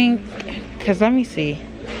don't think. Because let me see.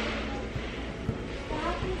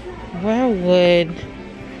 Where would.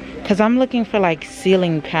 Because I'm looking for like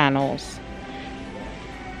ceiling panels.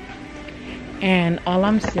 And all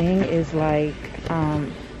I'm seeing is like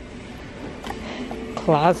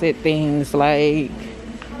closet things. Like,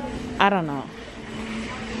 I don't know.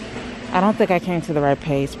 I don't think I came to the right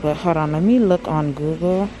place, but hold on, let me look on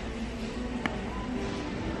Google.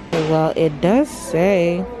 Well, it does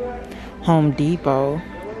say Home Depot,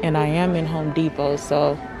 and I am in Home Depot,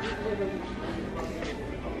 so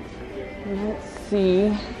let's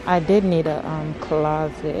see. I did need a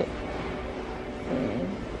closet.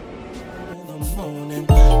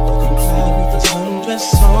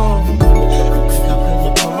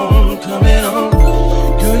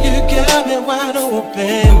 Girl, you got me wide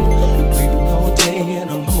open. And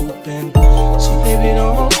I'm hoping, so baby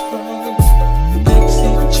don't cry.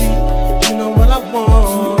 Backseat cheap, you know what I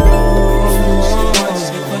want.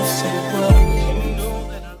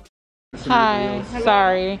 Hi,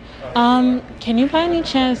 sorry. Can you by any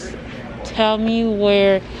chance tell me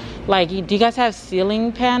where, like, do you guys have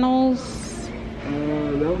ceiling panels?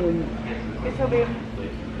 That one. It's over there.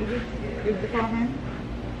 Is the phone?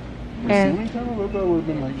 And Ceiling panel? That would have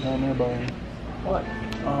been like down there by what?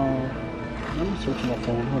 Let me search my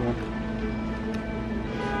phone. Hold on.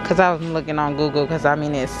 because I was looking on Google, because I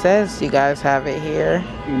mean it says you guys have it here.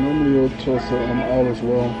 Yeah, normally it'll tell us all as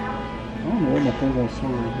well. I don't know what my phone's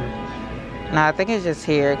on right here. No, I think it's just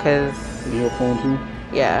here because Your phone too?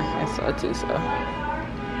 yeah, it's so too so.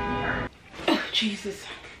 Oh Jesus.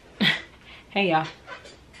 Hey y'all.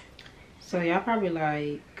 So y'all probably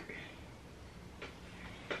like,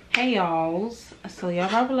 hey y'alls. So y'all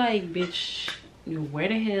probably like, bitch, where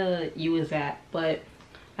the hell you was at? But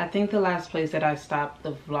I think the last place that I stopped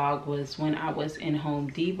the vlog was when I was in Home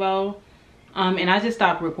Depot. And I just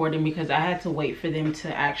stopped recording because I had to wait for them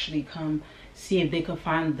to actually come see if they could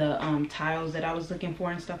find the tiles that I was looking for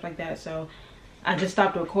and stuff like that. So I just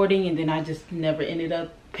stopped recording, and then I just never ended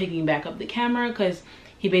up picking back up the camera because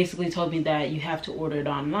he basically told me that you have to order it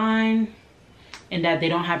online and that they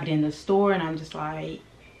don't have it in the store. And I'm just like,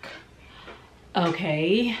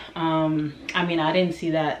 okay. I mean, I didn't see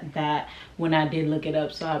that when I did look it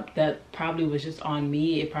up, so that probably was just on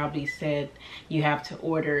me. It probably said you have to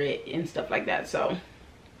order it and stuff like that. So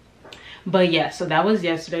but yeah, so that was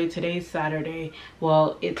yesterday. Today's Saturday.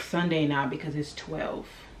 Well, it's Sunday now because it's 12.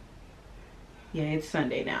 Yeah, it's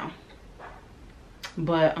Sunday now.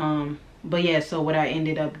 But yeah, so what I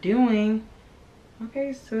ended up doing,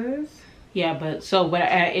 okay sis, yeah, but so what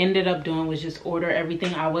I ended up doing was just order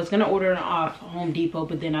everything. I was gonna order it off Home Depot,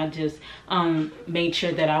 but then I just made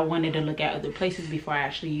sure that I wanted to look at other places before I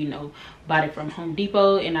actually, you know, bought it from Home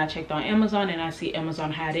Depot. And I checked on Amazon, and I see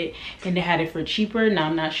Amazon had it, and they had it for cheaper. Now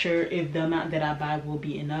I'm not sure if the amount that I buy will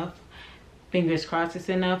be enough. Fingers crossed it's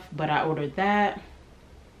enough, but I ordered that.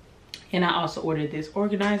 And I also ordered this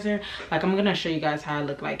organizer. Like, I'm gonna show you guys how I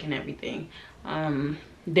look like and everything.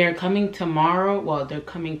 They're coming tomorrow. Well, they're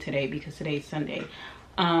coming today because today's Sunday.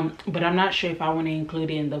 But I'm not sure if I want to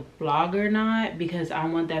include it in the vlog or not, because I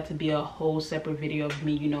want that to be a whole separate video of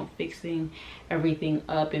me, you know, fixing everything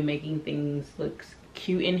up and making things look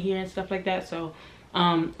cute in here and stuff like that. So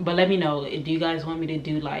but let me know, do you guys want me to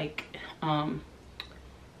do like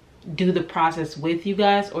do the process with you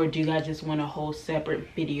guys, or do you guys just want a whole separate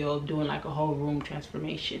video of doing like a whole room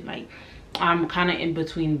transformation? Like, I'm kind of in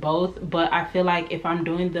between both, but I feel like if I'm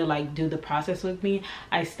doing the like do the process with me,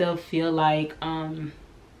 I still feel like I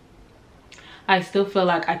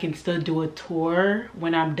can still do a tour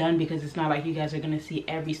when I'm done, because it's not like you guys are gonna see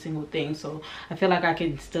every single thing. So I feel like I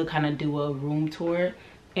can still kind of do a room tour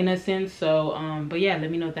in a sense. So but yeah,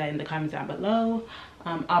 let me know that in the comments down below.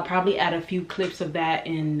 I'll probably add a few clips of that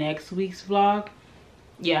in next week's vlog.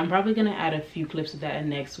 Yeah, I'm probably gonna add a few clips of that in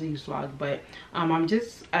next week's vlog. But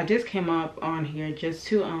I just came up on here just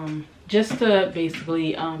to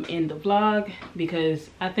basically end the vlog, because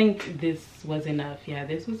I think this was enough. Yeah,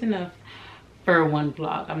 this was enough for one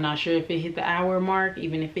vlog. I'm not sure if it hit the hour mark.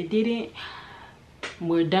 Even if it didn't,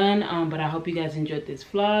 we're done. But I hope you guys enjoyed this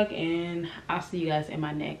vlog, and I'll see you guys in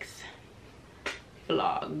my next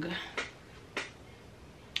vlog.